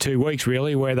crazy 2 weeks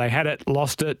really, where they had it,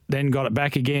 lost it, then got it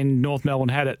back again. North Melbourne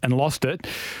had it and lost it.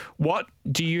 What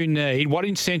do you need? What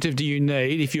incentive do you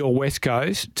need if you're West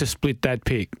Coast to split that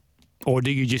pick? Or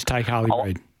do you just take Harley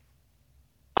Reid?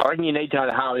 I reckon you need to know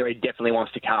that Harley Reid definitely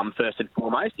wants to come first and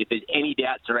foremost. If there's any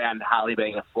doubts around Harley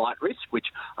being a flight risk, which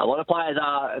a lot of players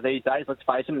are these days, let's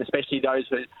face them, especially those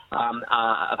who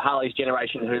of Harley's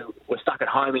generation who were stuck at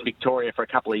home in Victoria for a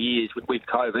couple of years with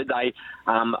COVID, they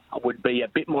would be a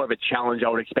bit more of a challenge, I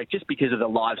would expect, just because of the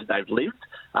lives that they've lived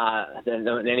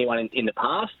than anyone in the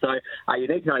past. So you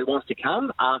need to know he wants to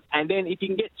come. And then if you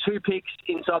can get 2 picks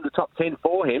inside the top 10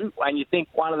 for him, and you think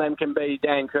one of them can be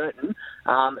Dan Curtin,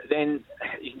 then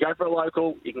you can go for a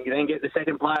local. You can then get the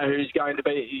second player who's going to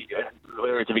be,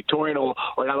 whether it's a Victorian or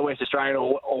another West Australian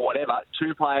or whatever.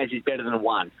 2 players is better than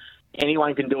 1.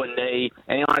 Anyone can do a knee.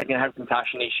 Anyone can have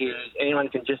concussion issues. Anyone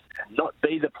can just not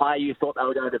be the player you thought they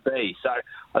were going to be. So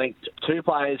I think 2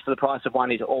 players for the price of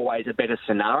 1 is always a better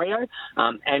scenario.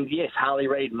 And yes, Harley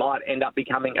Reid might end up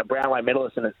becoming a Brownlow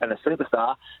medalist and a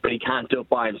superstar, but he can't do it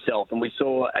by himself. And we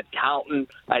saw at Carlton,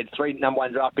 they had 3 number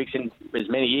 1 draft picks in as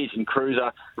many years in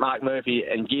Cruiser, Mark Murphy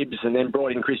and Gibbs, and then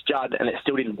brought in Chris Judd, and it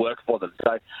still didn't work for them.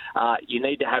 So you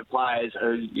need to have players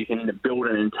who you can build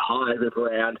an entire group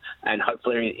around, and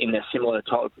hopefully in a similar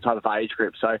type of age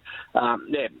group. So,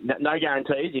 no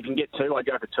guarantees. If you can get 2, I'd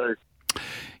go for 2.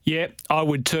 Yeah, I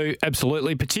would too,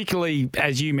 absolutely, particularly,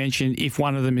 as you mentioned, if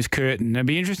one of them is Curtin. It'd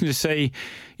be interesting to see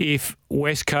if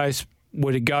West Coast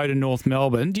were to go to North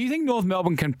Melbourne. Do you think North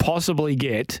Melbourne can possibly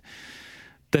get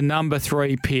the number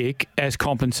 3 pick as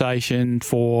compensation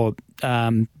for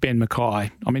Ben Mackay?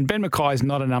 I mean, Ben Mackay is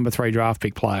not a number 3 draft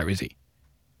pick player, is he?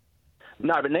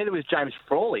 No, but neither was James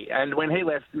Frawley. And when he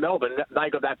left Melbourne,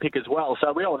 they got that pick as well.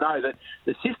 So we all know that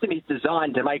the system is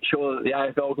designed to make sure that the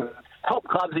AFL can help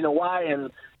clubs in a way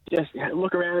and just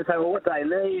look around and say, well, what they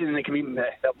need, and it can be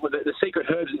the secret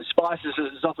herbs and spices, as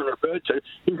it's often referred to.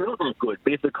 He's not that good.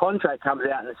 But if the contract comes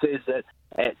out and says that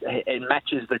it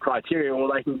matches the criteria,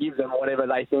 well, they can give them whatever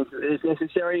they think is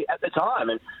necessary at the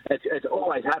time. And it's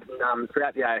always happened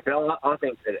throughout the AFL. I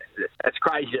think that it's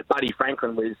crazy that Buddy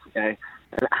Franklin was,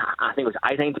 I think it was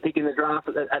 18th pick in the draft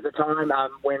at the time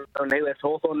when he left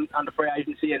Hawthorn under free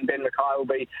agency, and Ben Mackay will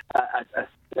be a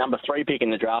number 3 pick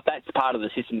in the draft. That's part of the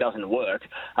system doesn't work,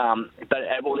 but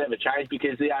it will never change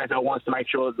because the AFL wants to make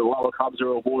sure that the lower clubs are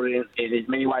rewarded in as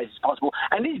many ways as possible.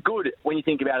 And it is good when you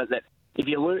think about it that if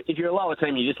you're a lower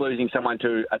team, you're just losing someone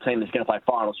to a team that's going to play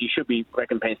finals. You should be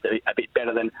recompensed a bit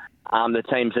better than the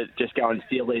teams that just go and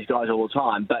steal these guys all the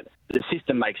time. But the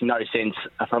system makes no sense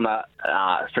from a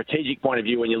strategic point of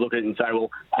view when you look at it and say,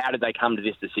 well, how did they come to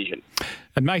this decision?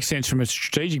 It makes sense from a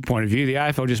strategic point of view. The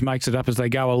AFL just makes it up as they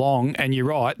go along, and you're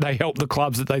right, they help the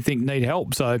clubs that they think need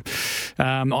help. So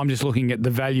I'm just looking at the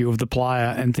value of the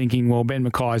player and thinking, well, Ben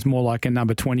Mackay is more like a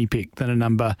number 20 pick than a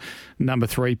number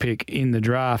 3 pick in the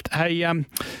draft. Hey,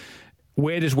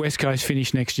 where does West Coast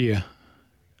finish next year?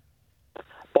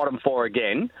 Bottom 4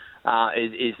 again.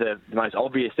 Is the most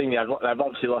obvious thing. They've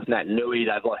obviously lost Nat Nui,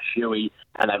 they've lost Shuey,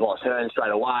 and they've lost Hearn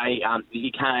straight away.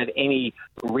 You can't have any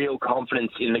real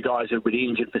confidence in the guys who've been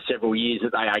injured for several years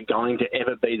that they are going to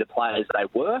ever be the players they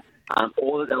were,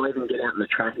 or that they'll even get out on the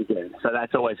track again. So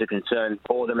that's always a concern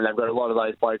for them, and they've got a lot of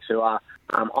those blokes who are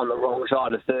on the wrong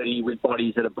side of 30 with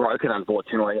bodies that are broken,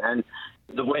 unfortunately. And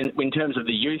in terms of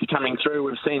the youth coming through,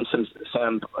 we've seen some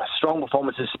strong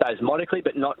performances spasmodically,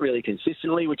 but not really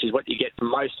consistently, which is what you get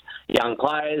from most young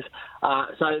players.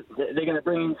 So they're going to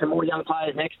bring in some more young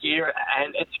players next year,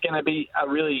 and it's going to be a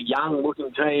really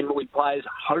young-looking team with players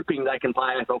hoping they can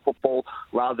play AFL football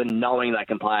rather than knowing they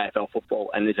can play AFL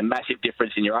football. And there's a massive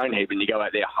difference in your own head when you go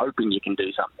out there hoping you can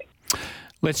do something.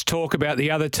 Let's talk about the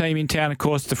other team in town, of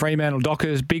course, the Fremantle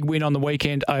Dockers. Big win on the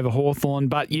weekend over Hawthorn,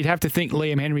 but you'd have to think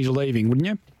Liam Henry's leaving, wouldn't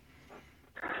you?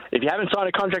 If you haven't signed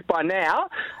a contract by now,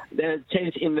 then it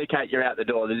tends to indicate you're out the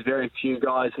door. There's very few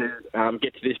guys who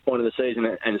get to this point of the season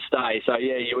and stay. So,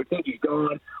 yeah, you would think he's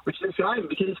gone, which is a shame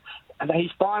because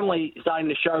he's finally starting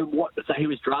to show what he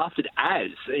was drafted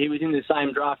as. He was in the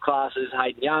same draft class as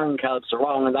Hayden Young, Caleb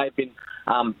Sarong, and they've been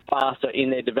faster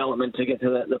in their development to get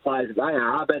to the players that they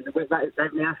are. But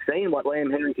they've now seen what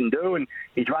Liam Henry can do, and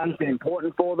his run's been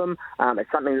important for them.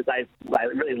 It's something that they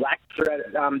really lacked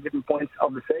throughout different points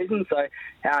of the season. So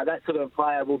that sort of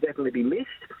player will definitely be missed.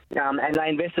 And they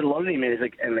invested a lot in him as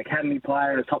an academy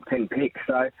player and a top 10 pick.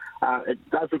 So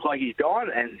it does look like he's gone,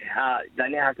 and they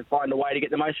now have to find a way to get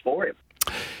the most for him.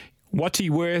 What's he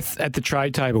worth at the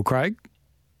trade table, Craig?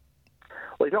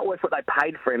 Well, he's not worth what they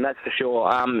paid for him, that's for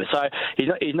sure. So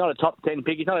he's not a top 10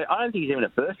 pick. I don't think he's even a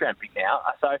first-round pick now.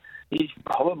 So he's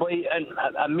probably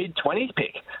a mid-20s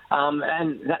pick.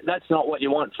 And that's not what you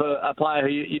want for a player who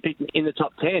you pick in the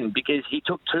top 10 because he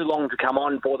took too long to come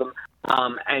on for them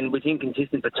and was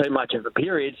inconsistent for too much of a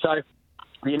period. So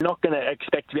you're not going to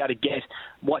expect to be able to get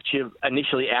what you've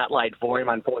initially outlaid for him,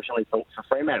 unfortunately, for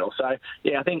Fremantle. So,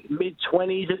 yeah, I think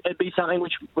mid-20s it'd be something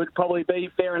which would probably be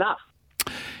fair enough.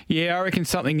 Yeah, I reckon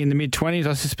something in the mid-20s.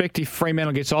 I suspect if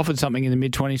Fremantle gets offered something in the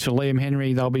mid-20s for Liam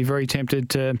Henry, they'll be very tempted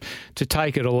to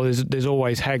take it. Or there's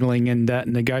always haggling and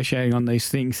negotiating on these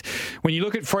things. When you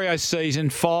look at Freo's season,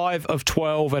 5 of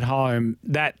 12 at home,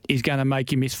 that is going to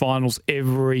make you miss finals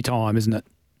every time, isn't it?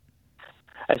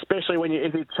 Especially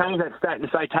if you change that stat and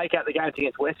say take out the games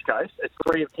against West Coast, it's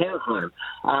 3 of 10 at home.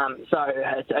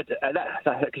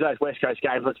 Because those West Coast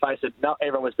games, let's face it, not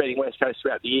everyone was beating West Coast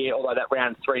throughout the year, although that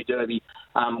round 3 derby,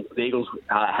 the Eagles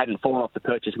hadn't fallen off the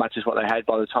perch as much as what they had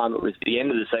by the time it was the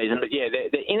end of the season. But yeah,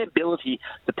 their inability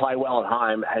to play well at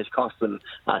home has cost them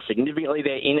significantly.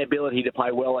 Their inability to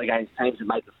play well against teams that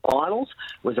made the finals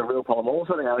was a real problem.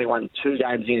 Also, they only won 2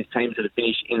 games against teams that have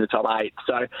finished in the top 8.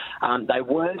 So they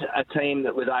weren't a team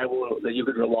that was able that you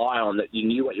could rely on, that you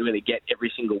knew what you were going to get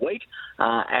every single week,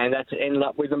 and that's ended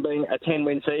up with them being a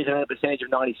 10-win season and a percentage of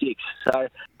 96. So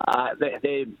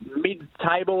they're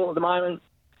mid-table at the moment.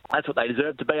 That's what they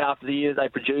deserve to be after the year they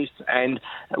produced, and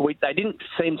they didn't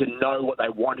seem to know what they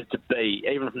wanted to be,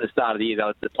 even from the start of the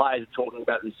year. The players are talking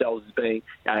about themselves as being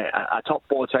a top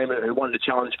 4 team who wanted to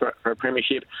challenge for a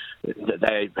premiership.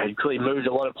 They had clearly moved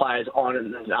a lot of players on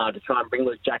to try and bring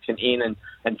Luke Jackson in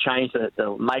and change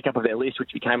the makeup of their list,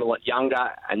 which became a lot younger,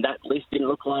 and that list didn't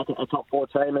look like a top 4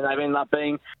 team, and they've ended up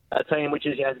being a team which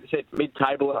is, as I said,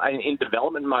 mid-table and in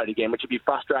development mode again, which would be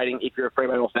frustrating if you're a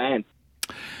Fremantle fan.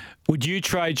 Would you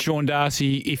trade Sean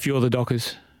Darcy if you're the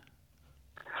Dockers?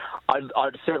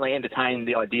 I'd certainly entertain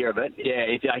the idea of it. Yeah,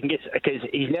 if I can get, because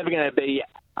he's never going to be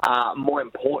more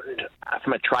important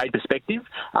from a trade perspective.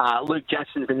 Luke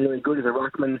Jackson's been really good as a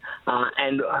ruckman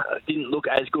and didn't look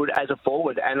as good as a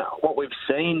forward. And what we've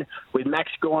seen with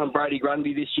Max Gawn and Brody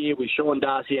Grundy this year, with Sean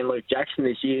Darcy and Luke Jackson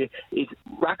this year, is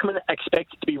ruckmen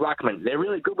expected to be ruckmen. They're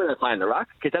really good when they're playing the ruck,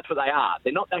 because that's what they are.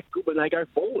 They're not that good when they go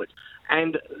forward.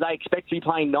 And they expect to be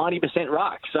playing 90%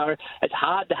 ruck. So it's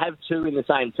hard to have 2 in the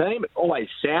same team. It always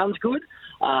sounds good.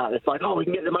 It's like, we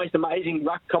can get the most amazing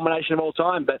ruck combination of all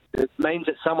time, but it means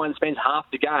that someone spends half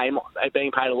the game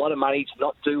being paid a lot of money to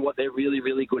not do what they're really,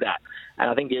 really good at. And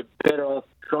I think you're better off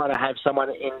trying to have someone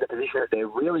in the position that they're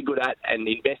really good at and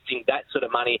investing that sort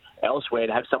of money elsewhere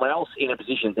to have someone else in a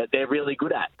position that they're really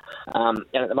good at. And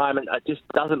at the moment, it just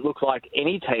doesn't look like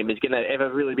any team is going to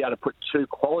ever really be able to put 2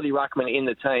 quality ruckmen in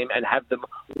the team and have them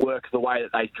work the way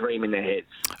that they dream in their heads.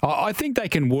 I think they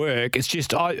can work. It's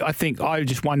just I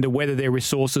just wonder whether their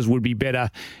resources would be better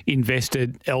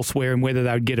invested elsewhere and whether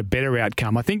they would get a better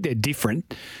outcome. I think they're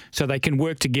different, so they can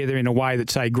work together in a way that,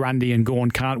 say, Grundy and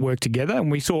Gawn can't work together.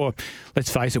 And we saw, let's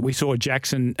face it, we saw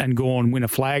Jackson and Gawn win a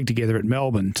flag together at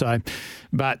Melbourne. So,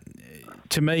 but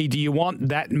to me, do you want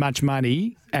that much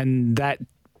money and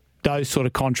those sort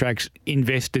of contracts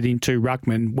invested into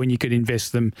ruckman when you could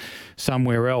invest them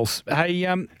somewhere else? Hey,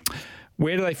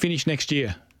 where do they finish next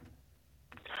year?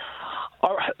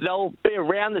 They'll be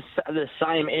around the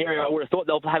same area. I would have thought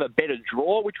they'll have a better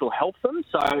draw, which will help them.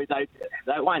 So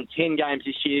they won 10 games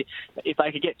this year. If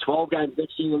they could get 12 games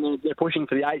next year, then they're pushing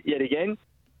for the 8 yet again.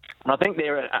 And I think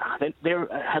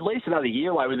they're at least another year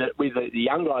away with the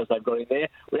young guys they've got in there.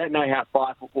 We don't know how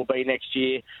Fife will be next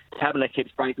year. Taberner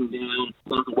keeps breaking down.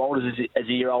 Michael Walters is a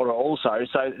year older also.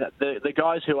 So the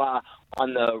guys who are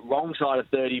on the wrong side of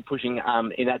 30 pushing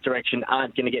in that direction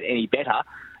aren't going to get any better.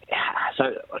 So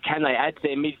can they add to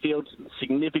their midfield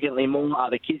significantly more? Are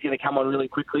the kids going to come on really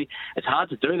quickly? It's hard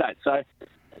to do that. So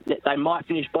they might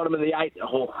finish bottom of the 8,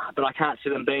 but I can't see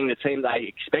them being the team they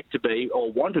expect to be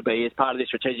or want to be as part of their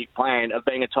strategic plan of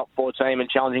being a top 4 team and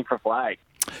challenging for a flag.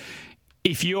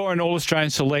 If you're an All-Australian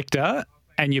selector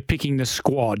and you're picking the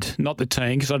squad, not the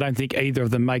team, because I don't think either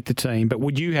of them make the team, but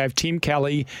would you have Tim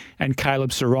Kelly and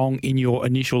Caleb Sarong in your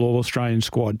initial All-Australian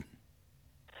squad?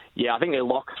 Yeah, I think they're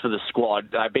locked for the squad.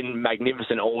 They've been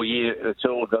magnificent all year, the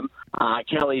 2 of them.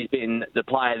 Kelly's been the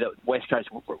player that West Coast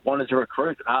wanted to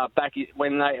recruit back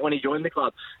when he joined the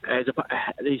club.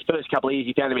 These first couple of years,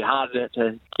 he found it a bit harder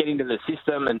to get into the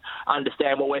system and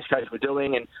understand what West Coast were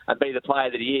doing and be the player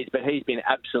that he is. But he's been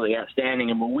absolutely outstanding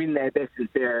and will win their best and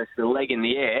fairest the leg in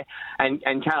the air. And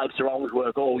Caleb Sarong's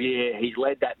work all year, he's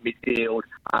led that midfield.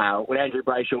 When Andrew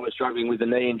Brayshaw was struggling with a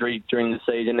knee injury during the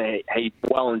season, he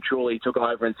well and truly took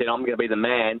over and said, I'm going to be the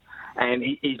man. And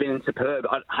he's been superb.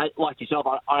 Like yourself,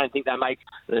 I don't think they make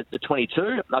the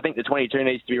 22. I think the 22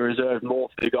 needs to be reserved more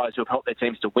for the guys who have helped their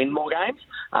teams to win more games,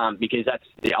 because that's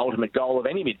the ultimate goal of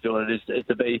any midfielder, is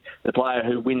to be the player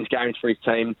who wins games for his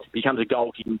team, becomes a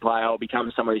goal-kicking player, or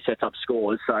becomes somebody who sets up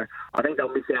scores. So I think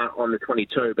they'll miss out on the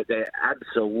 22, but they're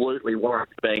absolutely warrant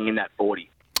being in that 40.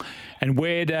 And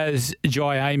where does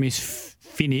Jai Amos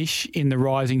finish in the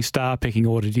rising star pecking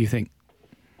order, do you think?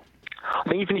 I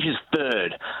think he finishes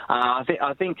third.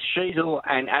 I think Sheasel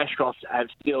and Ashcroft have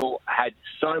still had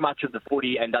so much of the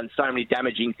footy and done so many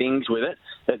damaging things with it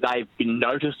that they've been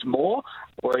noticed more.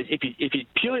 Whereas if you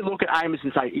purely look at Amos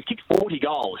and say he's kicked 40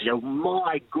 goals,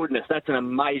 my goodness, that's an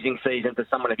amazing season for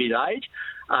someone of his age.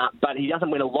 But he doesn't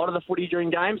win a lot of the footy during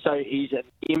games, so he's an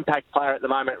impact player at the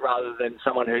moment rather than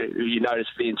someone who you notice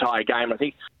for the entire game. I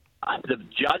think the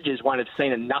judges won't have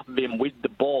seen enough of him with the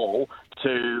ball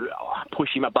to push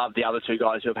him above the other two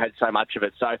guys who have had so much of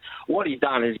it. So what he's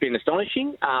done has been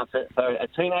astonishing for a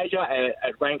teenager, and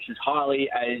it ranks as highly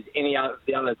as any of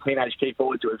the other teenage key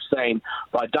forwards who have seen.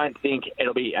 But I don't think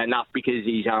it'll be enough because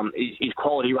he's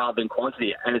quality rather than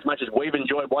quantity. And as much as we've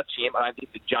enjoyed watching him, I don't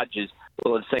think the judges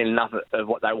will have seen enough of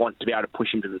what they want to be able to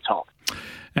push him to the top.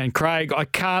 And Craig, I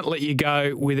can't let you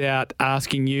go without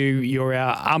asking you, you're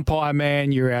our umpire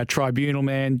man, you're our tribunal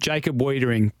man. Jacob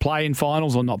Wiedering, play in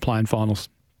finals or not play in finals?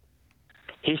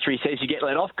 History says you get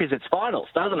let off because it's finals,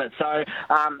 doesn't it? So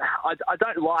I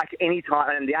don't like any time,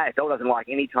 and the AFL doesn't like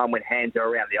any time when hands are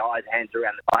around the eyes, hands are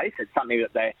around the face. It's something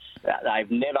that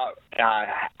they've never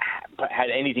had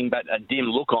anything but a dim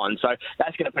look on. So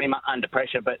that's going to put him under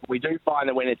pressure. But we do find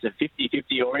that when it's a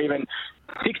 50-50 or even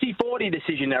 60-40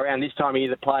 decision around this time of year,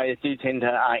 the players do tend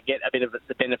to get a bit of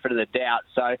the benefit of the doubt.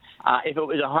 So if it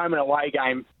was a home and away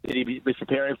game that he was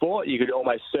preparing for, you could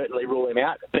almost certainly rule him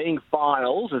out. Being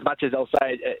finals, as much as they'll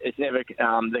say it's never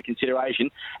the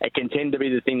consideration, it can tend to be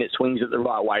the thing that swings it the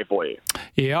right way for you.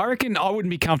 Yeah, I reckon I wouldn't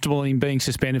be comfortable in being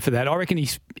suspended for that. I reckon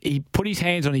he put his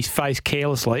hands on his face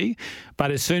carelessly,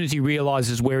 but as soon as he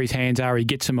realises where his hands are, he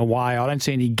gets them away. I don't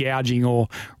see any gouging or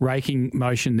raking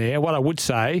motion there. What I would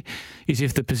say is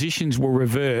if the positions were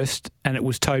reversed and it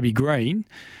was Toby Green,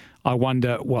 I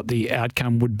wonder what the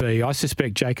outcome would be. I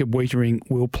suspect Jacob Wiedering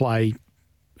will play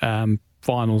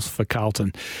finals for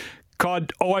Carlton.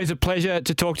 Cod, always a pleasure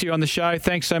to talk to you on the show.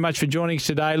 Thanks so much for joining us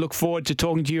today. Look forward to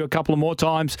talking to you a couple of more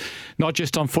times, not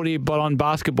just on footy, but on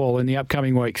basketball in the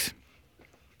upcoming weeks.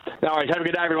 No worries. Have a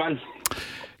good day, everyone.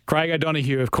 Craig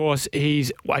O'Donoghue, of course,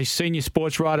 he's a senior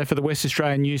sports writer for the West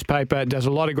Australian newspaper, does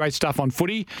a lot of great stuff on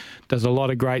footy, does a lot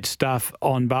of great stuff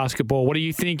on basketball. What do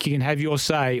you think? You can have your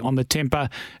say on the Temper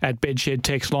at Bedshed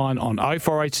text line on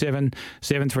 0487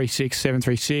 736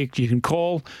 736. You can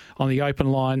call on the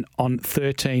open line on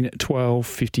 13 12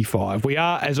 55. We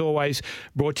are, as always,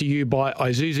 brought to you by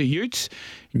Isuzu Utes,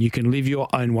 and you can live your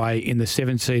own way in the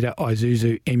 7-seater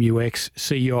Isuzu MUX.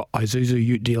 See your Isuzu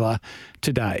Ute dealer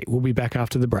today. We'll be back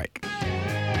after the break.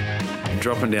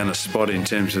 Dropping down a spot in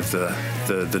terms of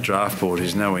the draft board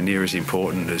is nowhere near as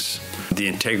important as the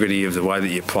integrity of the way that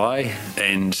you play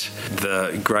and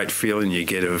the great feeling you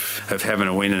get of having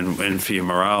a win and for your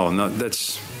morale. And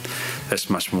that's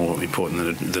much more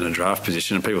important than a draft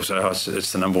position. And people say,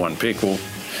 it's the number one pick. Well,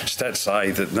 stats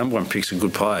say that number one picks are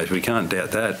good players. We can't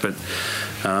doubt that. But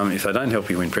if they don't help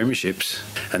you win premierships,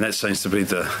 and that seems to be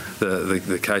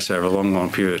the case over a long,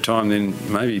 long period of time, then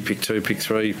maybe pick 2, pick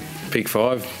 3, pick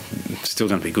 5, still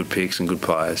going to be good picks and good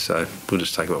players. So we'll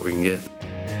just take what we can get.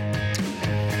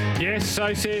 Yes,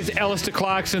 so says Alistair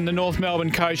Clarkson, the North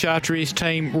Melbourne coach, after his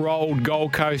team rolled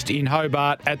Gold Coast in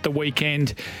Hobart at the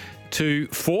weekend to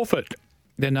forfeit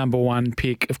their number one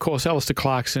pick. Of course, Alistair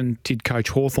Clarkson did coach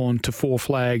Hawthorn to 4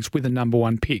 flags with a number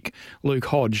one pick, Luke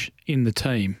Hodge, in the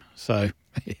team. So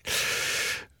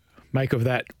make of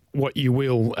that what you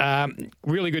will.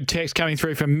 Really good text coming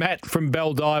through from Matt from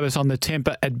Baldivis on the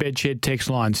Temper at Bedshed text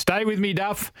line. Stay with me,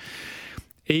 Duff.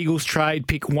 Eagles trade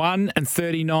pick 1 and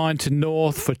 39 to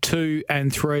North for 2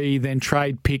 and 3, then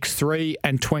trade picks 3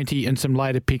 and 20 and some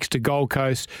later picks to Gold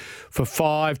Coast for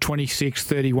 5, 26,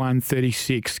 31,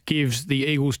 36. Gives the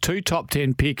Eagles 2 top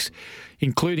 10 picks,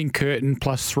 including Curtin,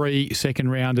 plus 3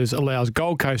 second rounders, allows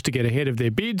Gold Coast to get ahead of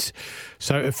their bids,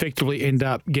 so effectively end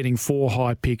up getting 4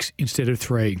 high picks instead of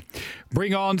 3.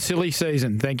 Bring on silly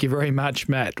season. Thank you very much,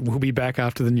 Matt. We'll be back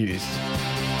after the news.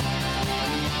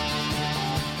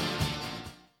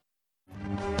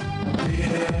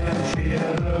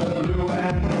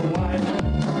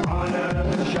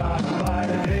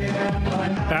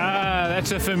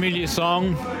 That's a familiar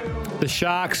song. the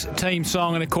Sharks team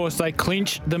song, and of course they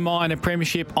clinched the minor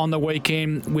premiership on the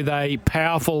weekend with a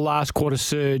powerful last quarter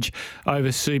surge over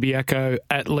Subiaco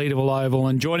at Leederville Oval.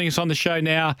 And joining us on the show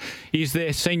now is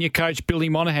their senior coach, Billy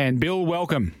Monahan. Bill,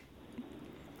 welcome.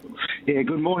 Yeah,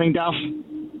 good morning, Duff.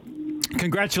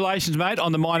 Congratulations, mate,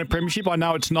 on the minor premiership. I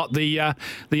know it's not the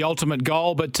ultimate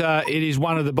goal, but it is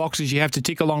one of the boxes you have to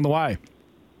tick along the way.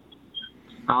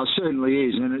 It certainly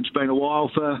is, and it's been a while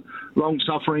for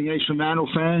long-suffering Eastern Mantle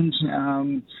fans.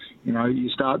 You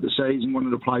start the season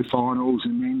wanting to play finals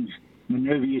and then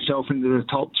manoeuvre yourself into the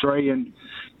top three, and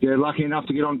you're lucky enough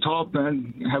to get on top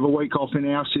and have a week off in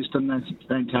our system. That's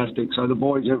fantastic. So the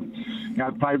boys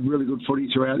have played really good footy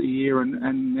throughout the year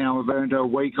and now have earned a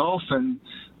week off, and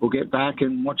we'll get back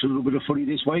and watch a little bit of footy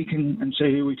this week and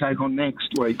see who we take on next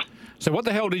week. So what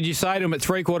the hell did you say to him at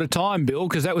three-quarter time, Bill?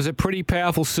 Because that was a pretty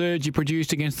powerful surge you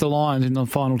produced against the Lions in the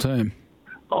final term.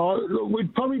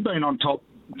 We'd probably been on top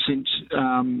since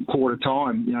quarter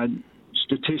time.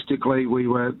 Statistically, we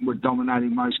were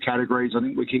dominating most categories. I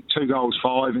think we kicked 2 goals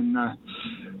 5 in the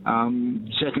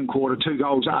second quarter, 2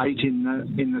 goals 8 in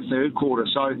the third quarter.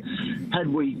 So had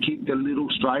we kicked a little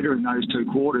straighter in those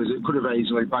 2 quarters, it could have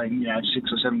easily been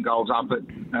 6 or 7 goals up at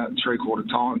three-quarter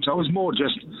time. So it was more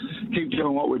just keep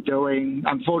doing what we're doing.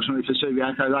 Unfortunately for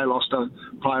Subiaco, they lost a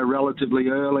player relatively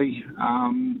early,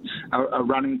 a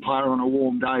running player on a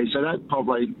warm day. So that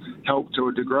probably helped to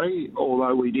a degree,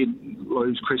 although we did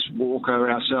lose Chris Walker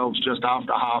ourselves just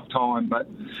after half-time. But,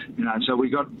 so we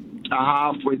got a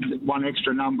half with one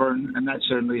extra number, and that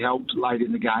certainly helped late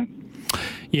in the game.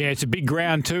 Yeah, it's a big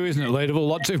ground too, isn't it, Leederville?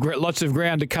 Lots of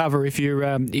ground to cover if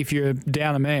you're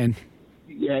down a man.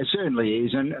 Yeah, it certainly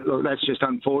is, and look, that's just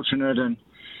unfortunate,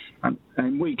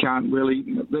 and we can't really.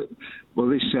 Well,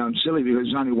 this sounds silly because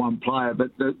there's only one player,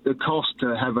 but the cost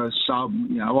to have a sub,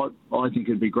 I think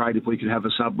it'd be great if we could have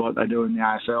a sub like they do in the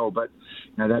AFL, but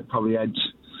that probably adds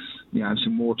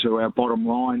some more to our bottom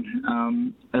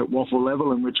line at waffle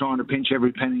level, and we're trying to pinch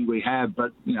every penny we have.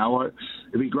 But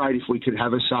it'd be great if we could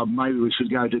have a sub. Maybe we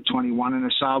should go to 21 and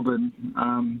a sub,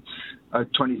 and a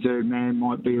 23rd man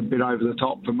might be a bit over the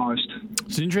top for most.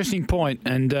 It's an interesting point,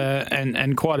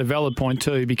 and quite a valid point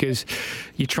too, because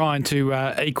you're trying to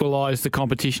equalise the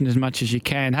competition as much as you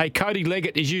can. Hey, Cody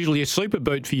Leggett is usually a super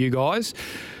boot for you guys.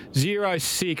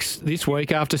 0-6 this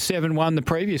week after 7-1 the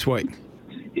previous week.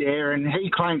 Yeah, and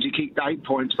he claims he kicked 8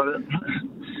 points, but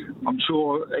I'm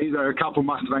sure either a couple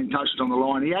must have been touched on the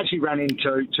line. He actually ran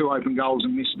into 2 open goals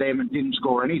and missed them and didn't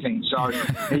score anything, so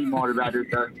he might have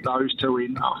added those 2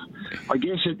 in. I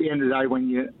guess at the end of the day, when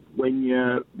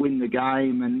you win the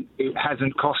game and it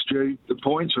hasn't cost you the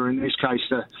points, or in this case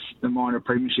the minor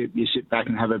premiership, you sit back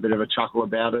and have a bit of a chuckle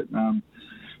about it.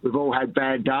 We've all had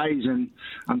bad days, and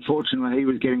unfortunately he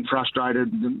was getting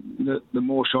frustrated. The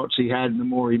more shots he had, the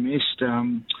more he missed.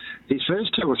 His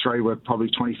first 2 or 3 were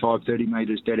probably 25, 30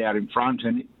 metres dead out in front,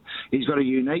 and he's got a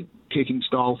unique kicking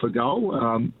style for goal,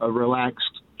 a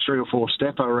relaxed 3 or 4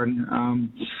 stepper,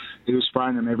 and he was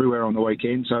spraying them everywhere on the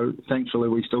weekend, so thankfully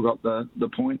we still got the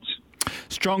points.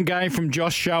 Strong game from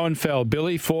Josh Schoenfeld.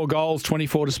 Billy, 4 goals,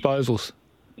 24 disposals.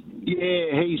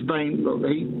 Yeah, he's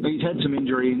had some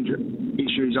injury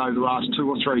issues over the last 2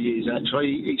 or 3 years,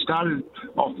 actually. He started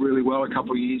off really well a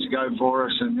couple of years ago for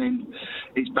us, and then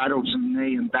he's battled some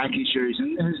knee and back issues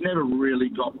and has never really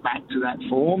got back to that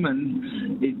form,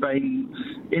 and he'd been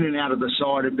in and out of the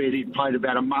side a bit. He'd played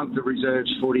about a month of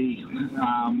reserves footy.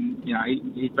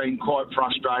 He'd been quite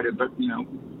frustrated, but,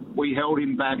 we held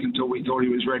him back until we thought he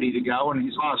was ready to go, and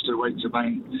his last 2 weeks have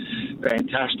been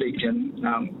fantastic. And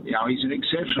he's an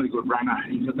exceptionally good runner.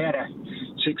 He's about a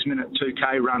 6-minute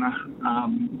 2K runner.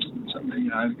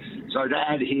 So to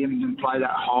add him and play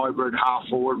that hybrid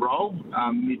half-forward role,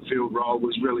 midfield role,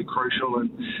 was really crucial, and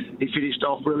he finished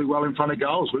off really well in front of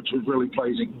goals, which was really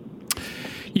pleasing.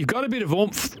 You've got a bit of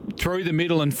oomph through the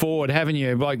middle and forward, haven't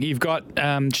you? Like you've got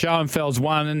Schoenfeld's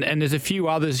one, and there's a few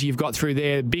others you've got through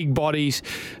there, big bodies.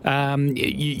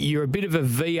 You're a bit of a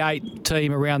V8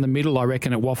 team around the middle, I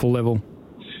reckon, at waffle level.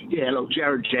 Yeah, look,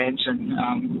 Jared Jansen,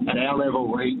 at our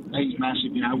level, he's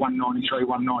massive, 193,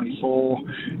 194.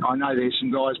 I know there's some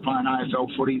guys playing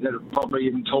AFL footy that are probably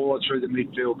even taller through the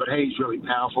midfield, but he's really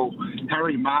powerful.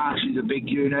 Harry Marsh is a big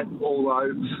unit,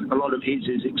 although a lot of his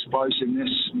is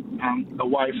explosiveness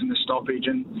away from the stoppage.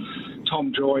 And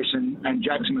Tom Joyce and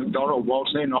Jackson McDonald,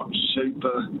 whilst they're not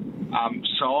super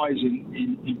size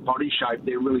in body shape,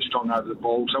 they're really strong over the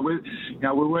ball. So we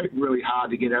work really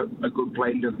hard to get a good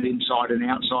blend of inside and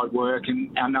outside work,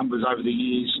 and our numbers over the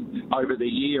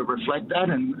year reflect that,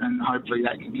 and hopefully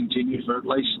that can continue for at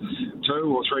least 2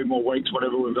 or 3 more weeks,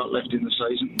 whatever we've got left in the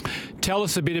season. Tell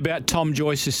us a bit about Tom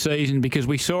Joyce's season, because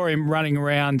we saw him running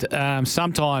around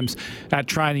sometimes at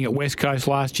training at West Coast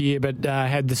last year, but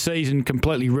had the season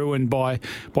completely ruined by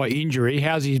injury.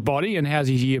 How's his body and how's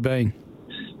his year been?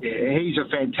 Yeah, he's a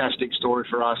fantastic story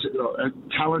for us. A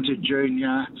talented junior.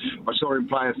 I saw him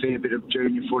play a fair bit of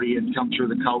junior footy and come through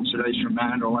the Colts at East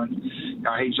Fremantle, and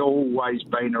he's always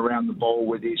been around the ball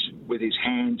with his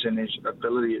hands and his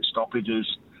ability at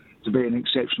stoppages to be an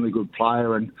exceptionally good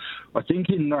player. And I think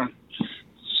in the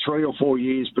 3 or 4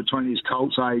 years between his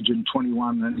Colts age and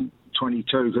 21 and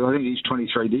 22, because I think he's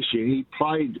 23 this year, he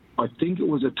played, I think it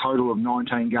was a total of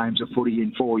 19 games of footy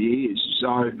in 4 years.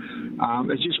 So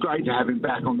it's just great to have him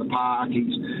back on the park.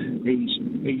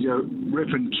 He's a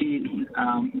ripping kid,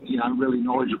 really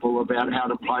knowledgeable about how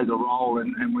to play the role,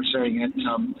 and we're seeing it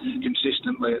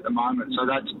consistently at the moment. So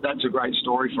that's a great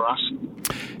story for us.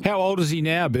 How old is he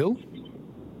now, Bill?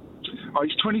 Oh,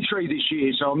 he's 23 this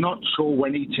year, so I'm not sure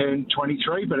when he turned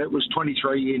 23, but it was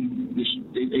 23 in this.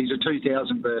 He's a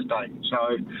 2000 birthday,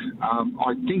 so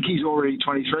I think he's already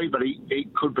 23, but he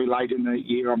could be late in the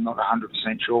year. I'm not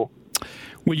 100% sure.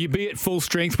 Will you be at full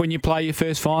strength when you play your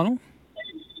first final?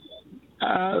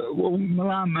 Well,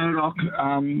 Milan Murdoch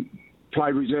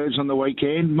played reserves on the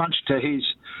weekend, much to his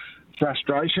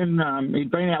frustration. He'd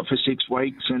been out for 6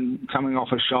 weeks and coming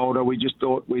off a shoulder. We just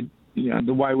thought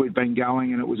the way we'd been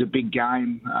going, and it was a big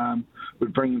game,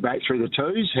 would bring him back through the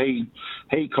twos.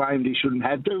 He claimed he shouldn't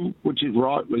have to, which is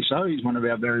rightly so. He's one of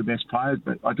our very best players,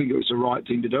 but I think it was the right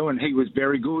thing to do, and he was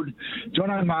very good.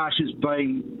 Jono Marsh has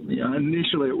been,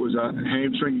 initially it was a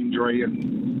hamstring injury,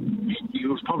 and he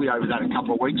was probably over that a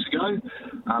couple of weeks ago.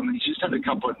 He's just had a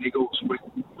couple of niggles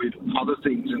with other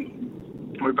things, and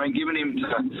we've been giving him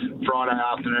to Friday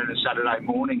afternoon and Saturday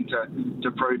morning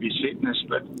to prove his fitness.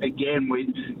 But again,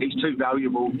 he's too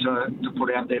valuable to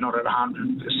put out there not at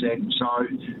 100%. So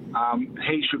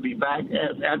he should be back.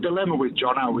 Our dilemma with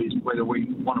Jono is whether we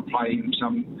want to play him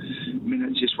some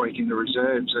minutes this week in the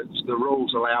reserves. The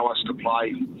rules allow us to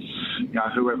play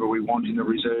whoever we want in the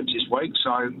reserves this week.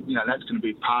 So that's going to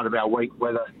be part of our week,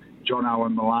 whether Jono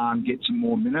and Milan get some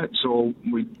more minutes, or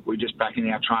we just back in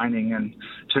our training, and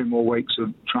 2 more weeks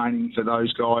of training for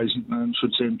those guys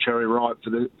should see them cherry ripe for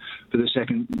the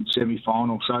second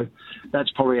semi-final. So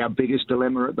that's probably our biggest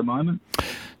dilemma at the moment.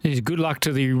 Good luck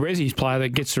to the Resi's player that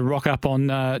gets to rock up on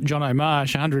Jono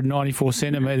Marsh, 194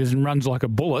 centimetres and runs like a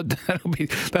bullet.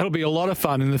 That'll be a lot of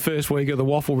fun in the first week of the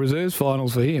Waffle Reserves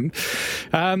finals for him.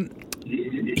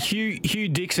 Hugh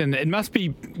Dixon, it must be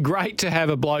great to have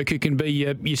a bloke who can be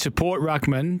your support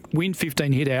ruckman, win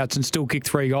 15 hit-outs and still kick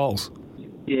 3 goals.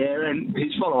 Yeah, and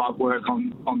his follow-up work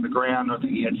on the ground, I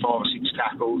think he had 5 or 6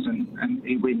 tackles, and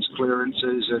he wins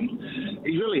clearances, and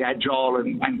he's really agile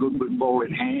and good with ball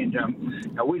in hand.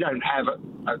 We don't have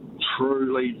a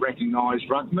truly recognised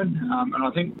ruckman, and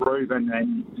I think Reuben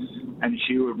and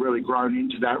Hugh have really grown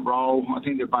into that role. I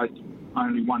think they're both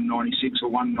only 196 or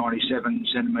 197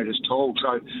 centimetres tall.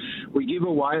 So we give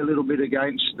away a little bit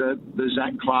against the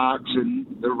Zach Clarks and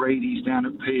the Reedies down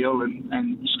at Peel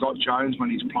and Scott Jones when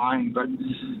he's playing. But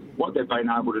what they've been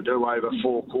able to do over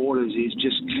 4 quarters is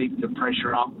just keep the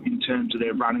pressure up in terms of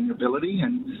their running ability.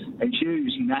 And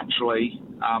Hugh's naturally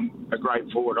a great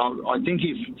forward. I think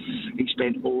if he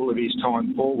spent all of his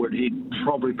time forward, he'd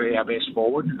probably be our best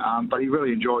forward. But he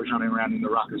really enjoys running around in the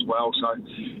ruck as well. So,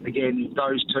 again, if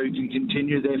those two can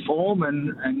continue their form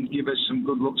and give us some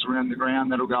good looks around the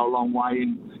ground, that'll go a long way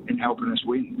in helping us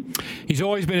win. He's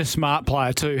always been a smart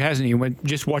player too, hasn't he? When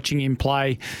just watching him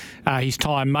play his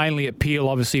time, mainly at Peel,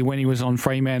 obviously, when he was on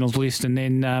Fremantle's list, and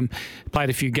then played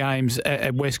a few games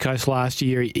at West Coast last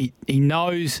year. He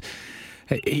knows...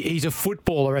 He's a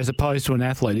footballer as opposed to an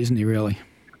athlete, isn't he, really?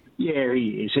 Yeah,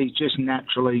 he is. He just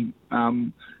naturally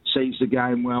sees the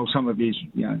game well. Some of his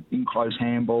in-close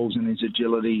handballs and his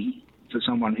agility for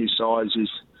someone his size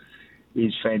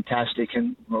is fantastic.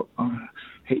 And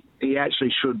he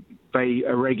actually should be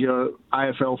a regular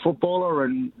AFL footballer,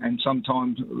 and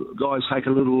sometimes guys take a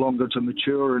little longer to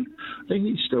mature, and I think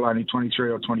he's still only 23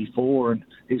 or 24, and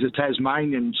he's a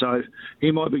Tasmanian, so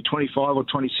he might be 25 or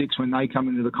 26 when they come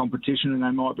into the competition, and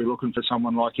they might be looking for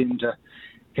someone like him to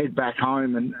head back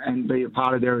home and be a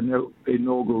part of their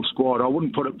inaugural squad. I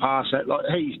wouldn't put it past that. Like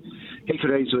he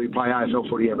could easily play AFL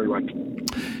footy every week.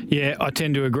 Yeah, I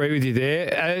tend to agree with you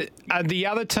there. Are the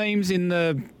other teams in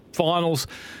the finals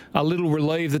a little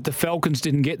relieved that the Falcons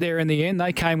didn't get there in the end?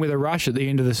 They came with a rush at the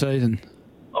end of the season.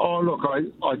 Oh, look,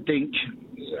 I think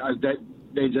that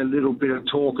there's a little bit of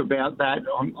talk about that.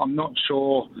 I'm not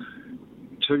sure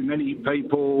too many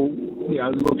people,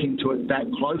 look into it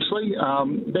that closely.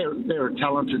 They're a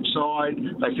talented side.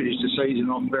 They finished the season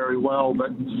off very well,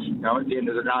 but at the end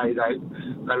of the day,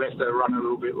 they left their run a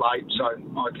little bit late. So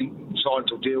I think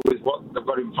sides will deal with what they've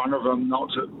got in front of them,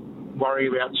 not to worry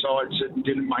about sides that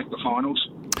didn't make the finals.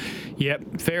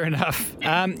 Yep, fair enough.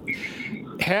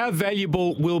 How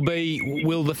valuable will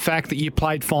the fact that you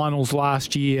played finals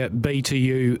last year be to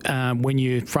you when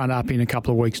you front up in a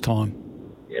couple of weeks' time?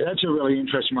 Yeah, that's a really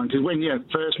interesting one, because when you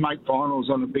first make finals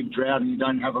on a big drought and you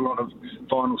don't have a lot of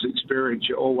finals experience,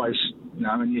 you always,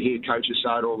 and you hear coaches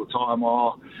say it all the time,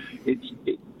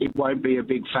 it won't be a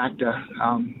big factor.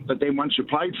 But then once you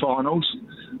played finals,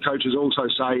 coaches also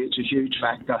say it's a huge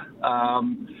factor.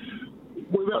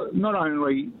 Not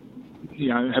only,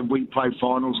 have we played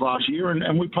finals last year,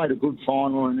 and we played a good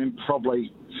final and then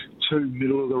probably 2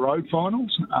 middle-of-the-road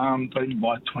finals, beaten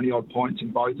by 20-odd points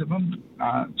in both of them.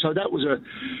 So that was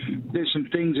there's some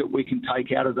things that we can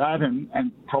take out of that, and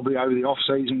probably over the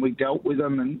off-season we dealt with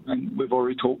them, and we've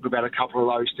already talked about a couple of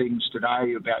those things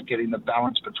today about getting the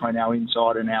balance between our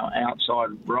inside and our outside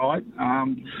right.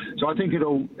 So I think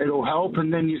it'll help,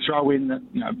 and then you throw in that,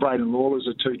 Braden Lawler's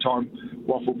a 2-time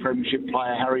Waffle Premiership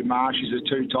player, Harry Marsh is a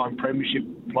 2-time Premiership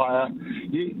player.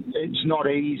 It's not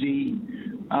easy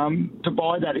to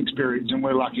buy that experience, and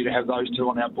we're lucky to have those two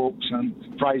on our books, and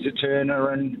Fraser Turner,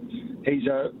 and he's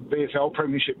a VFL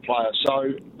Premiership player.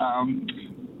 So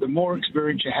the more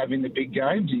experience you have in the big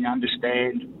games and you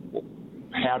understand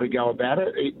how to go about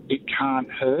it, it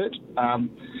can't hurt.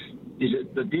 Is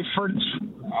it the difference?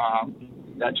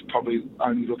 That's probably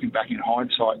only looking back in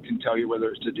hindsight can tell you whether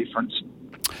it's the difference.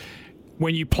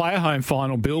 When you play a home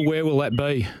final, Bill, where will that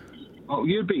be? Oh,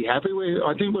 you'd be happy.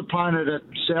 I think we're playing it at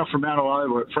South Fremantle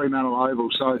Oval, at Fremantle Oval.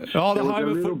 So the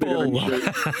home of football.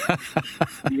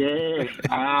 Yeah.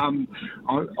 I'm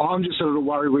just a little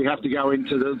worried we have to go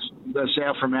into the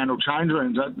South Fremantle change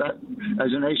rooms. That,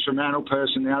 as an East Fremantle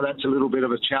person now, that's a little bit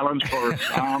of a challenge for us.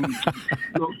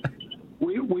 Look,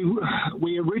 we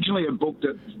originally had booked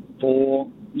it for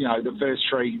the first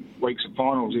 3 weeks of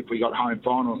finals if we got home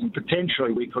finals, and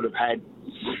potentially we could have had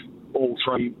all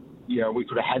 3. We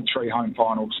could have had 3 home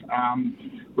finals.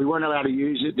 We weren't allowed to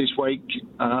use it this week,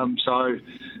 so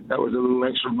that was a little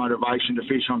extra motivation to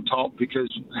finish on top, because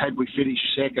had we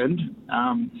finished second,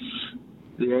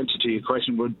 the answer to your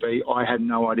question would be I had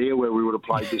no idea where we would have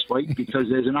played this week, because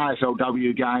there's an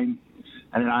AFLW game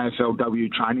and an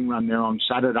AFLW training run there on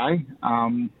Saturday,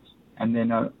 and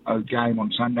then a game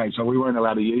on Sunday. So we weren't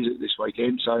allowed to use it this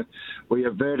weekend, so we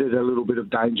averted a little bit of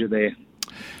danger there.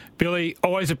 Billy,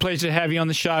 always a pleasure to have you on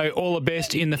the show. All the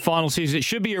best in the final season. It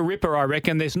should be a ripper, I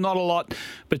reckon. There's not a lot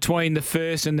between the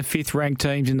 1st and the 5th ranked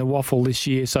teams in the Waffle this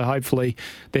year, so hopefully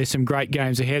there's some great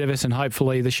games ahead of us, and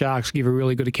hopefully the Sharks give a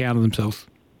really good account of themselves.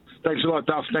 Thanks a lot,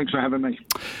 Duff. Thanks for having me.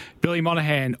 Billy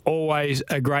Monahan, always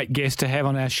a great guest to have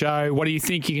on our show. What do you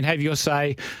think? You can have your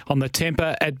say on the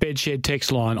Temper at Bedshed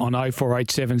text line on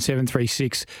 0487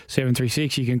 736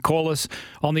 736. You can call us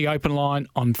on the open line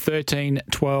on 13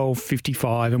 12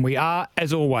 55. And we are,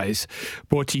 as always,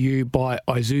 brought to you by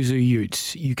Isuzu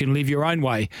Utes. You can live your own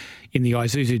way in the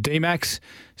Isuzu D-Max.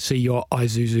 See your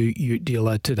Isuzu Ute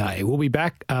dealer today. We'll be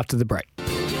back after the break.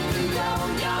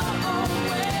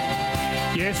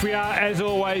 Yes, we are, as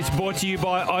always, brought to you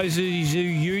by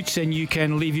Isuzu Utes, and you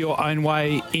can live your own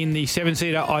way in the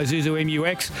 7-seater Isuzu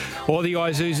MUX or the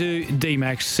Isuzu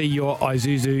D-Max. See your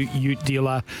Isuzu Ute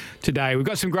dealer today. We've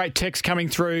got some great texts coming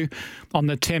through on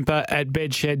the Temper at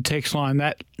Bedshed text line.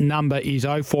 That number is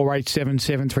 0487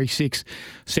 736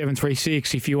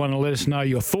 736 if you want to let us know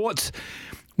your thoughts.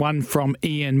 One from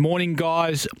Ian. Morning,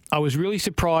 guys. I was really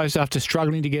surprised after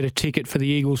struggling to get a ticket for the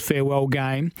Eagles farewell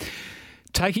game.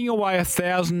 Taking away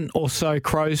 1,000 or so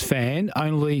Crows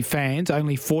only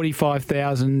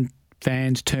 45,000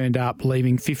 fans turned up,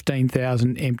 leaving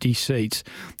 15,000 empty seats.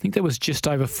 I think there was just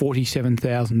over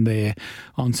 47,000 there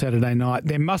on Saturday night.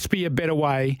 There must be a better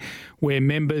way where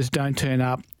members don't turn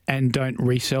up and don't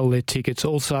resell their tickets.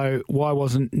 Also, why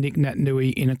wasn't Nick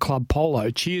Naitanui in a club polo?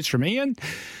 Cheers from Ian.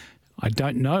 I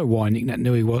don't know why Nick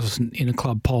Naitanui wasn't in a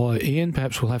club polo, Ian.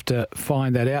 Perhaps we'll have to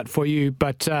find that out for you.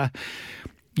 But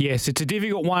yes, it's a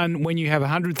difficult one when you have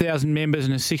 100,000 members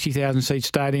in a 60,000 seat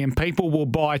stadium. People will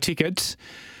buy tickets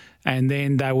and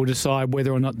then they will decide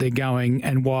whether or not they're going.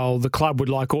 And while the club would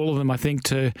like all of them, I think,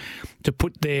 to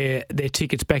put their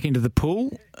tickets back into the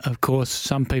pool, of course,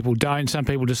 some people don't. Some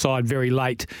people decide very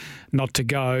late not to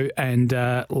go and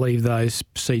leave those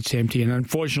seats empty. And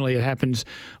unfortunately, it happens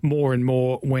more and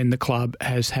more when the club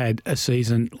has had a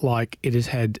season like it has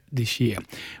had this year.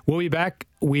 We'll be back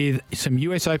with some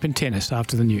US Open tennis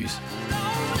after the news.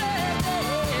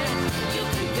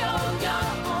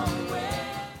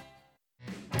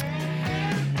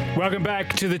 Welcome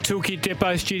back to the Toolkit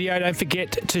Depot studio. Don't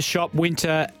forget to shop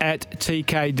winter at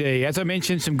TKD. As I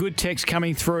mentioned, some good texts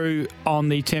coming through on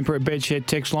the Temperate Bedshed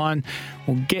text line.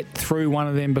 We'll get through one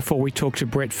of them before we talk to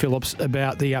Brett Phillips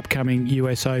about the upcoming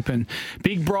US Open.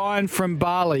 Big Brian from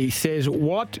Bali says,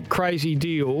 what crazy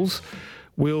deals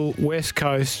will West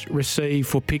Coast receive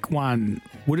for pick one?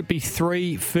 Would it be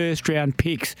 3 first-round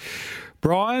picks?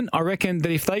 Brian, I reckon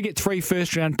that if they get 3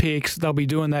 first-round picks, they'll be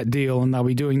doing that deal, and they'll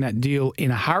be doing that deal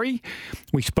in a hurry.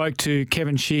 We spoke to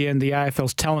Kevin Sheehan, the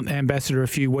AFL's talent ambassador, a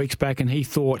few weeks back, and he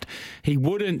thought he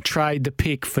wouldn't trade the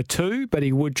pick for 2, but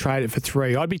he would trade it for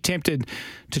 3. I'd be tempted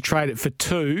to trade it for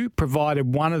 2,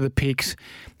 provided one of the picks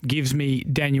gives me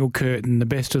Daniel Curtin, the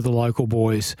best of the local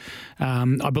boys.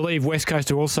 I believe West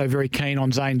Coast are also very keen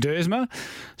on Zane Dersma,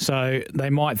 so they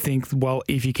might think, well,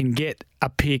 if you can get a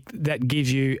pick that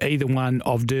gives you either one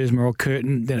of Dersma or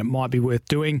Curtin, then it might be worth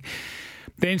doing.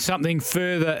 Then something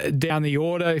further down the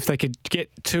order, if they could get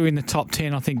 2 in the top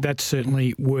 10, I think that's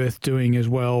certainly worth doing as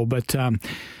well. But I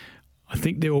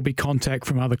think there will be contact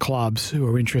from other clubs who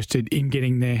are interested in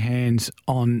getting their hands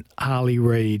on Harley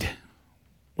Reid.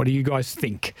 What do you guys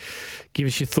think? Give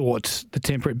us your thoughts. The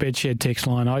Temperate Bedshed text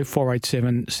line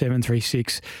 0487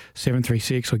 736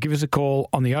 736, or give us a call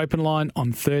on the open line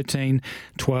on 13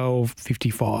 12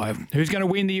 55. Who's going to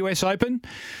win the US Open?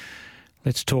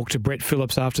 Let's talk to Brett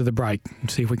Phillips after the break and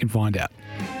see if we can find out.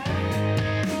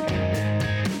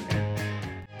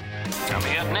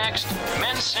 Coming up next,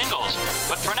 men's singles.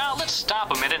 But for now, let's stop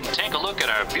a minute and take a look at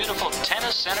our beautiful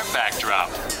tennis center backdrop.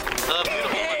 Beautiful, but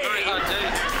very hot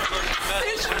day.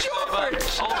 It's George!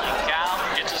 Holy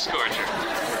cow, it's a scorcher.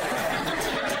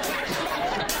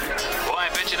 Boy, I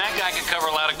bet you that guy could cover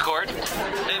a lot of court.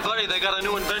 Hey, buddy, they got a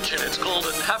new invention. It's called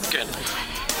a napkin.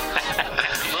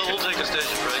 Well, we'll take a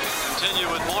station break and continue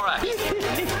with more action.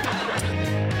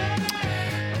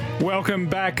 Welcome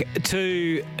back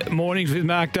to Mornings with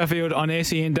Mark Duffield on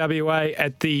SENWA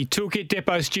at the Toolkit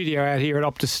Depot studio out here at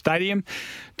Optus Stadium.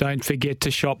 Don't forget to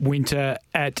shop winter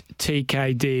at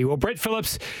TKD. Well, Brett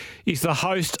Phillips is the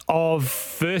host of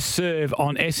First Serve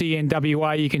on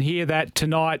SENWA. You can hear that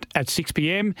tonight at 6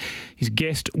 p.m. His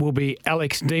guest will be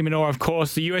Alex de Minaur, of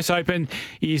course. The US Open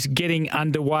is getting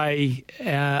underway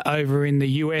over in the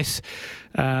US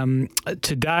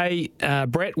today.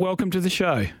 Brett, welcome to the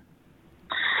show.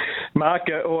 Mark,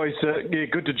 always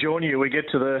good to join you. We get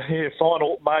to the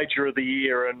final major of the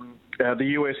year, and the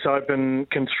US Open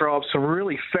can throw up some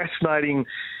really fascinating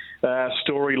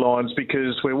storylines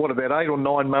because we're, about 8 or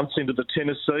 9 months into the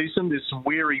tennis season. There's some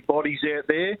weary bodies out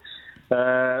there.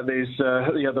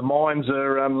 The minds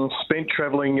are spent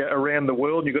travelling around the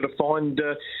world. You've got to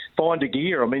find a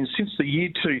gear. I mean, since the year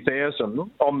 2000,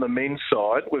 on the men's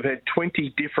side, we've had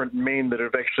 20 different men that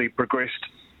have actually progressed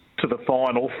to the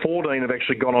final. 14 have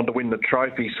actually gone on to win the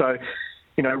trophy. So,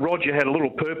 Roger had a little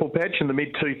purple patch in the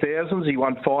mid-2000s. He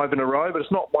won 5 in a row, but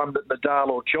it's not one that Nadal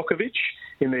or Djokovic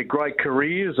in their great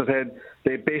careers have had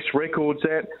their best records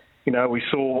at. We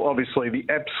saw, obviously, the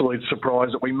absolute surprise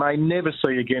that we may never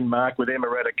see again, Mark, with Emma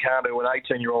Raducanu, an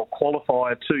 18-year-old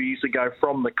qualifier 2 years ago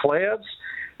from the clouds,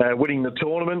 winning the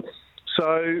tournament.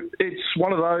 So it's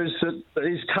one of those that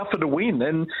is tougher to win.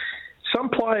 And some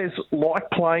players like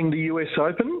playing the US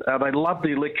Open. They love the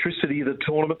electricity of the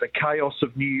tournament, the chaos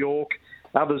of New York.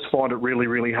 Others find it really,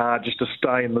 really hard just to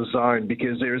stay in the zone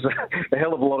because there is a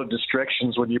hell of a lot of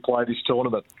distractions when you play this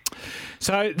tournament.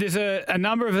 So there's a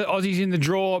number of Aussies in the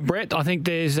draw, Brett. I think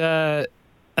there's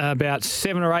about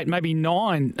 7 or 8, maybe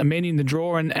 9 men in the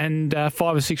draw and 5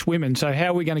 or 6 women. So how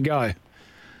are we going to go?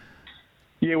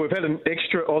 Yeah, we've had an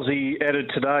extra Aussie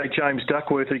added today, James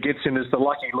Duckworth, who gets in as the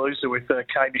lucky loser with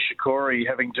Kei Nishikori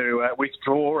having to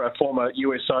withdraw, a former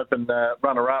US Open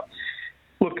runner-up.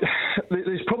 Look,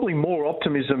 there's probably more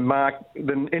optimism, Mark,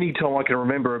 than any time I can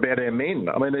remember about our men.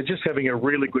 I mean, they're just having a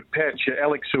really good patch.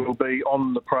 Alex, who will be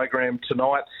on the program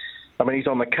tonight, I mean, he's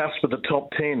on the cusp of the top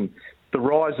 10. The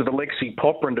rise of Alexei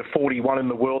Popyrin to 41 in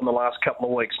the world in the last couple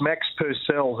of weeks. Max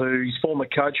Purcell, who his former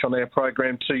coach on our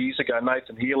program 2 years ago,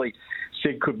 Nathan Healy,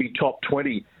 said could be top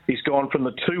 20. He's gone from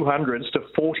the 200s to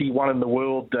 41 in the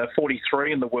world,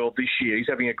 43 in the world this year. He's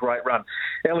having a great run.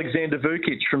 Alexander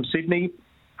Vukic from Sydney,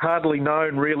 hardly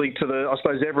known really to the, I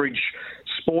suppose, average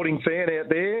sporting fan out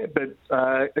there, but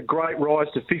a great rise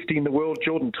to 50 in the world.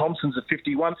 Jordan Thompson's at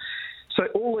 51. So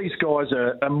all these guys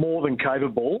are more than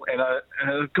capable and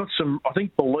have got some, I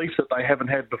think, belief that they haven't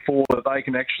had before, that they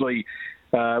can actually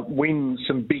win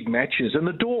some big matches. And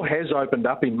the door has opened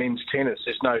up in men's tennis,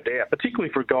 there's no doubt,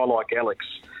 particularly for a guy like Alex,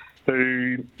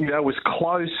 who, was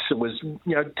close, was,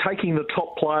 taking the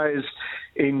top players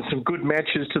in some good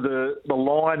matches to the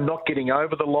line, not getting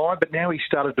over the line, but now he's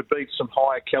started to beat some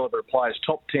higher calibre players,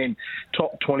 top 10,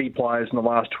 top 20 players in the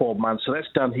last 12 months. So that's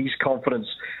done his confidence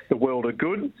the world of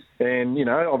good. And,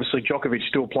 obviously Djokovic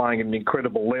still playing at an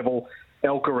incredible level.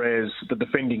 Alcaraz, the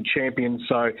defending champion.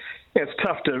 So it's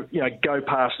tough to go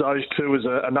past those two as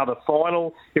another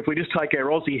final. If we just take our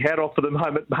Aussie hat off for the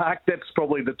moment, Mark, that's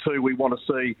probably the two we want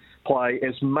to see play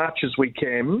as much as we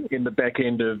can in the back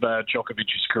end of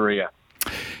Djokovic's career.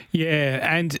 Yeah,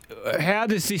 and how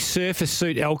does this surface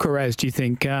suit Alcaraz, do you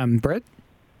think, Brett?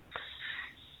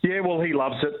 Yeah, well, he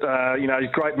loves it.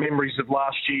 Great memories of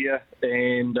last year,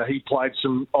 and he played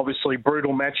some obviously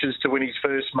brutal matches to win his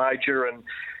first major, and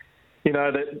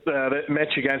that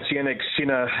match against Jannik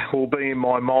Sinner will be in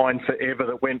my mind forever.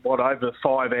 That went, over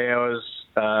 5 hours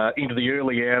into the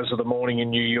early hours of the morning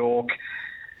in New York.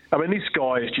 I mean, this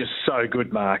guy is just so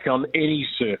good, Mark, on any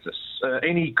surface,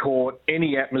 any court,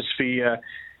 any atmosphere.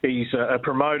 He's a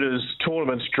promoter's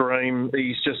tournament's dream.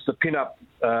 He's just the pin-up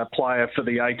player for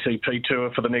the ATP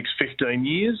Tour for the next 15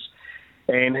 years.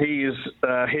 And he is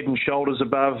head and shoulders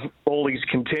above all his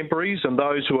contemporaries and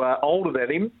those who are older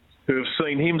than him, who have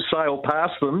seen him sail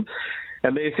past them,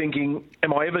 and they're thinking,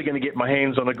 am I ever going to get my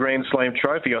hands on a Grand Slam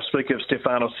trophy? I speak of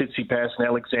Stefanos Tsitsipas and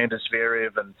Alexander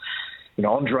Zverev and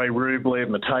Andre Rublev,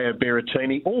 Matteo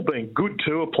Berrettini, all being good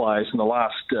tour players in the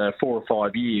last 4 or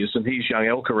 5 years, and here's young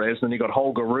Alcaraz, and then you've got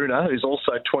Holger Rune, who's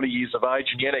also 20 years of age,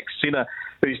 and Jannik Sinner,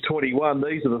 who's 21.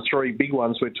 These are the three big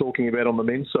ones we're talking about on the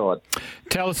men's side.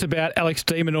 Tell us about Alex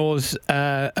de Minaur's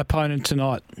opponent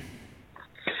tonight.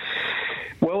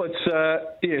 Well,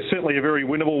 it's certainly a very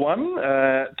winnable one.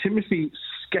 Timothy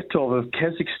Skatov of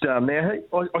Kazakhstan. Now,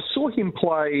 I saw him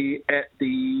play at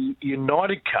the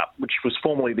United Cup, which was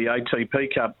formerly the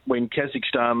ATP Cup, when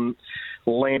Kazakhstan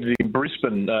landed in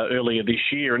Brisbane earlier this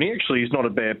year, and he actually is not a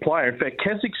bad player. In fact,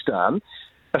 Kazakhstan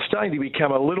are starting to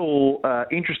become a little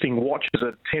interesting watch as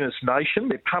a tennis nation.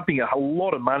 They're pumping a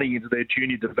lot of money into their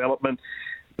junior development,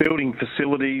 building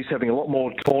facilities, having a lot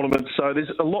more tournaments. So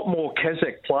there's a lot more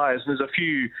Kazakh players, and there's a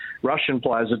few Russian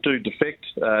players that do defect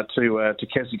to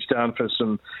Kazakhstan for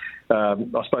some,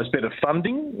 I suppose, better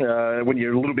funding when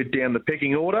you're a little bit down the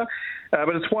pecking order.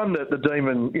 But it's one that the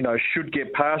Demon, should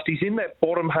get past. He's in that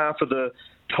bottom half of the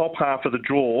top half of the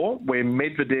draw where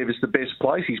Medvedev is the best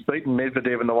place. He's beaten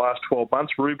Medvedev in the last 12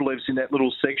 months. Rublev's in that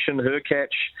little section. Hurkacz,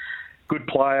 good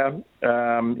player.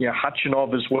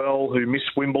 Khachanov as well, who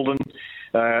missed Wimbledon.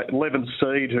 11th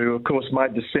seed, who of course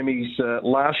made the semis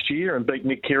last year and beat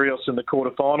Nick Kyrgios in the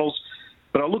quarterfinals.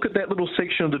 But I look at that little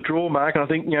section of the draw, Mark, and I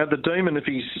think the Demon, if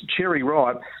he's cherry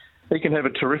ripe, he can have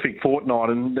a terrific fortnight.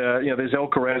 And there's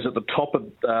Alcaraz at the top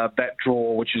of that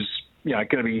draw, which is going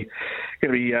to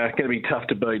be tough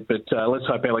to beat. But let's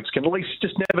hope Alex can at least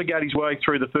just navigate his way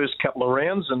through the first couple of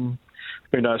rounds, and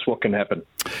who knows what can happen.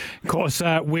 Of course,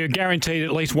 we're guaranteed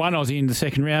at least one Aussie in the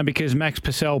second round because Max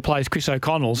Purcell plays Chris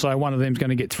O'Connell, so one of them's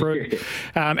going to get through.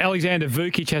 Alexander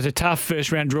Vukic has a tough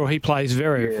first-round draw. He plays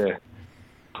Zverev.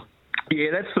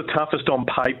 Yeah, that's the toughest on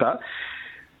paper.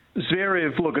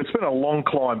 Zverev, look, it's been a long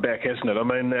climb back, hasn't it? I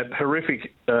mean, that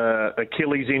horrific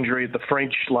Achilles injury at the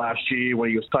French last year when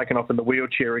he was taken off in the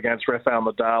wheelchair against Rafael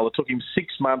Nadal. It took him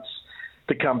 6 months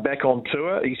to come back on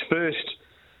tour. His first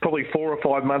probably 4 or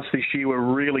 5 months this year were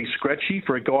really scratchy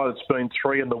for a guy that's been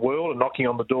 3 in the world and knocking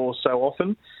on the door so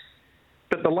often.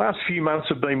 But the last few months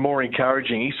have been more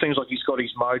encouraging. He seems like he's got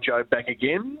his mojo back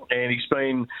again, and he's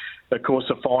been, of course,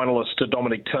 a finalist to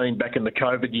Dominic Thiem back in the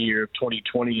COVID year of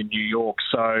 2020 in New York.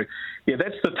 So, yeah,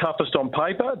 that's the toughest on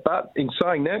paper. But in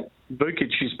saying that,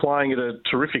 Vukic is playing at a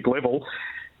terrific level.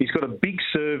 He's got a big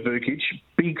serve, Vukic,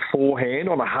 big forehand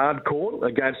on a hard court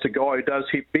against a guy who does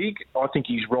hit big. I think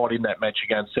he's right in that match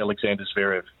against Alexander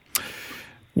Zverev.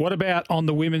 What about on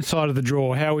the women's side of the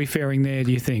draw? How are we faring there,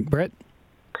 do you think, Brett?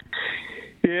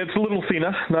 Yeah, it's a little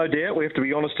thinner, no doubt. We have to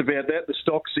be honest about that. The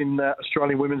stocks in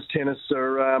Australian women's tennis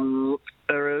are a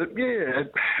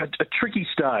tricky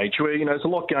stage where, there's a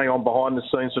lot going on behind the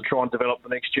scenes to try and develop the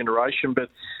next generation. But,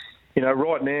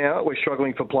 right now we're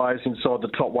struggling for players inside the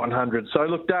top 100. So,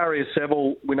 look, Daria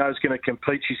Saville, we know is going to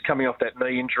compete. She's coming off that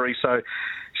knee injury, so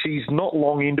she's not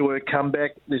long into her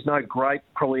comeback. There's no great,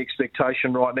 probably,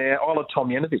 expectation right now. Isla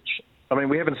Tomljanovic, I mean,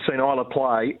 we haven't seen Isla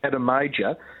play at a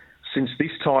major since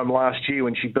this time last year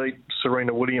when she beat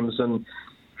Serena Williams and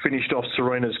finished off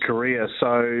Serena's career.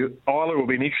 So Isla will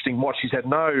be an interesting watch. She's had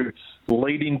no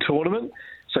lead-in tournament,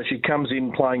 so she comes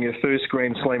in playing her first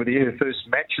Grand Slam of the year, her first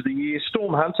match of the year.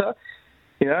 Storm Hunter,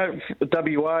 you know,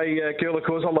 WA girl, of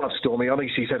course. I love Stormy. I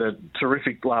think she's had a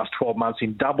terrific last 12 months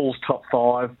in doubles, top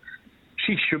 5.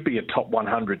 She should be a top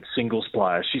 100 singles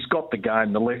player. She's got the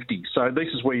game, the lefty. So this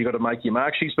is where you've got to make your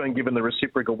mark. She's been given the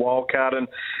reciprocal wildcard, and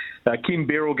Kim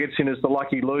Beryl gets in as the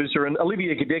lucky loser. And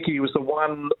Olivia Gadecki was the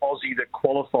one Aussie that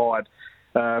qualified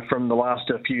from the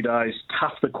last few days.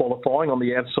 Tough the qualifying on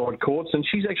the outside courts, and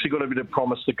she's actually got a bit of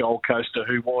promise, the Gold Coaster,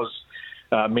 who was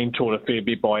mentored a fair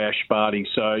bit by Ash Barty.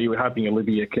 So you were hoping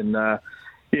Olivia can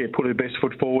put her best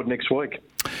foot forward next week.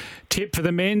 Tip for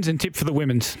the men's and tip for the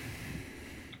women's.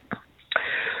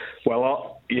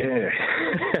 Well, Djokovic,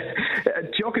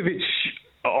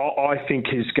 I think,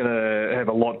 is going to have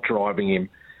a lot driving him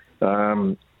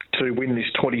to win this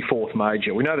 24th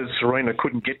major. We know that Serena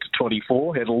couldn't get to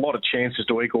 24, had a lot of chances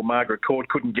to equal Margaret Court,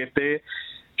 couldn't get there.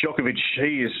 Djokovic,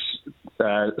 he is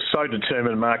so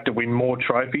determined, Mark, to win more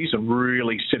trophies and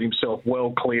really set himself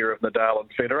well clear of Nadal and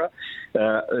Federer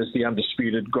as the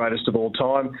undisputed greatest of all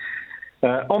time.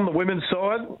 On the women's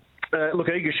side, look,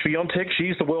 Iga Swiatek,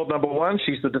 she's the world number 1.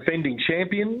 She's the defending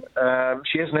champion.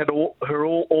 She hasn't had all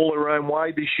her own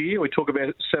way this year. We talk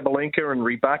about Sabalenka and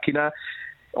Rybakina.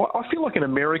 I feel like an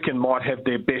American might have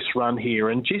their best run here.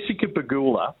 And Jessica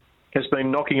Pegula has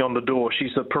been knocking on the door.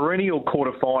 She's the perennial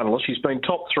quarter-finalist. She's been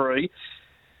top 3.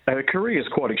 Her career is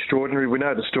quite extraordinary. We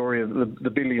know the story of the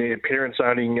billionaire parents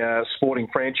owning sporting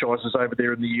franchises over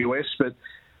there in the US, but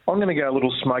I'm going to go a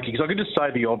little smoky because I could just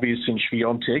say the obvious in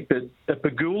Swiatek, but a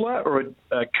Pegula or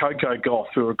a Coco Gauff,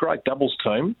 who are a great doubles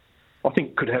team, I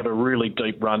think could have a really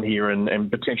deep run here and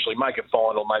potentially make a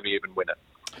final, maybe even win it.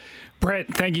 Brett,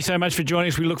 thank you so much for joining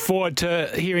us. We look forward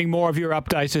to hearing more of your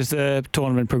updates as the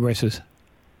tournament progresses.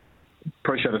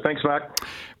 Appreciate it. Thanks, Mark.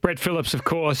 Brett Phillips, of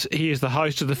course, he is the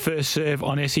host of The First Serve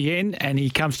on SEN, and he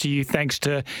comes to you thanks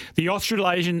to the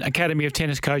Australasian Academy of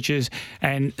Tennis Coaches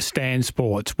and Stan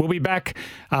Sports. We'll be back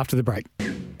after the break.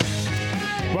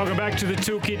 Welcome back to the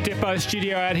Toolkit Depot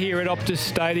studio out here at Optus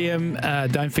Stadium.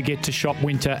 Don't forget to shop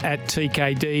winter at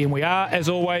TKD, and we are, as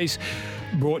always,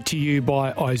 brought to you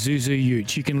by Isuzu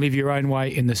Utes. You can live your own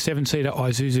way in the 7-seater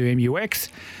Isuzu MUX.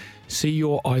 See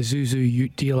your Isuzu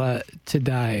Ute dealer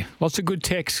today. Lots of good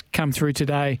texts come through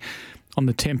today on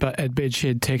the Temper at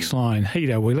Bedshed text line.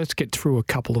 Let's get through a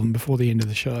couple of them before the end of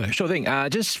the show. Sure thing.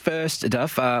 Just first,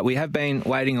 Duff, we have been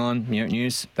waiting on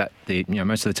news that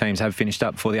most of the teams have finished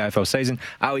up for the AFL season.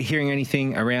 Are we hearing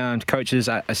anything around coaches,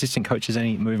 assistant coaches,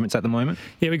 any movements at the moment?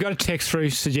 Yeah, we got a text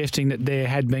through suggesting that there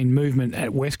had been movement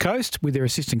at West Coast with their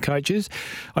assistant coaches.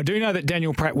 I do know that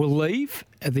Daniel Pratt will leave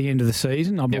at the end of the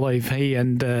season. I believe he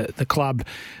and the club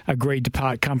agreed to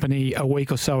part company a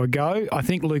week or so ago. I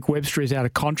think Luke Webster is out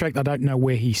of contract. I don't know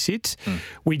where he sits.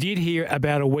 We did hear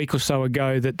about a week or so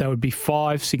ago that there would be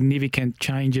 5 significant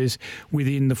changes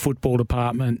within the football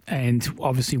department, and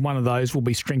obviously one of those will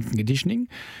be strength and conditioning.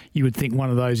 You would think one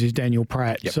of those is Daniel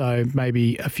Pratt, so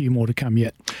maybe a few more to come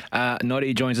yet.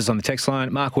 Noddy joins us on the text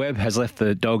line. Mark Webb has left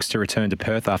the Dogs to return to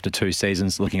Perth after 2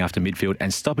 seasons looking after midfield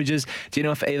and stoppages. Do you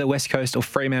know if either West Coast or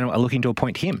Fremantle are looking to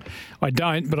appoint him? I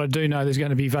don't, but I do know there's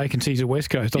going to be vacancies at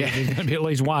West Coast. There's going to be at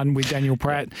least one with Daniel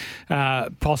Pratt,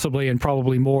 possibly and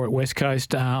probably more at West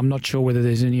Coast. I'm not sure whether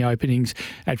there's any openings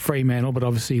at Fremantle, but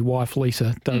obviously wife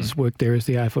Lisa does work there as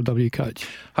the AFLW coach.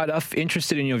 Hi Duff,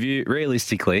 interested in your view,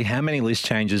 realistically, how many list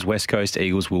changes West Coast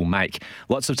Eagles will make?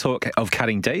 Lots of talk of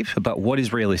cutting deep, but what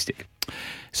is realistic?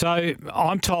 So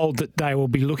I'm told that they will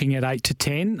be looking at 8 to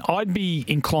 10. I'd be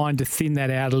inclined to thin that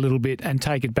out a little bit and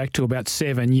take it back to about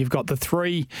 7. You've got the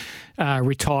 3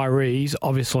 retirees,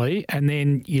 obviously, and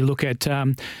then you look at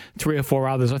 3 or 4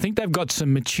 others. I think they've got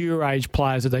some mature age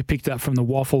players that they picked up from the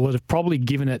Waffle that have probably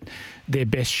given it their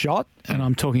best shot, and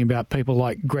I'm talking about people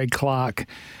like Greg Clark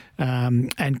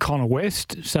and Connor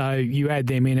West. So you add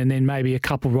them in and then maybe a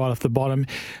couple right off the bottom.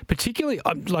 Particularly,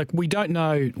 we don't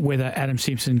know whether Adam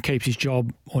Simpson keeps his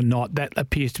job or not. That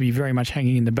appears to be very much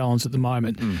hanging in the balance at the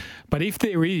moment. But if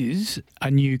there is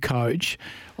a new coach,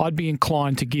 I'd be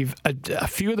inclined to give a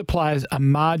few of the players a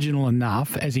marginal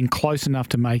enough, as in close enough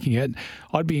to making it.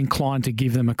 I'd be inclined to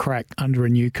give them a crack under a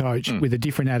new coach with a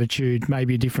different attitude,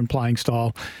 maybe a different playing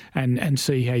style, and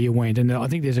see how you went. And I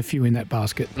think there's a few in that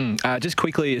basket. Just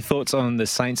quickly, your thoughts on the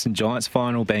Saints and Giants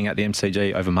final being at the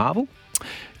MCG over Marvel?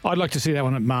 I'd like to see that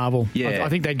one at Marvel. I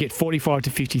think they'd get 45 to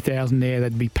 50,000 there.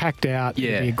 They'd be packed out.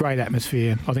 It'd be a great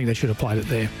atmosphere. I think they should have played it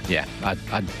there. Yeah, I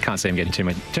can't see them getting too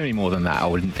many more than that. I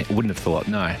wouldn't have thought.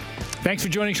 No. Thanks for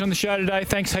joining us on the show today.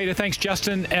 Thanks, Heater. Thanks,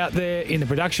 Justin, out there in the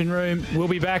production room. We'll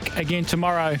be back again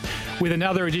tomorrow with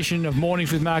another edition of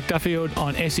Mornings with Mark Duffield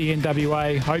on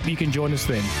SENWA. Hope you can join us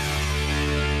then.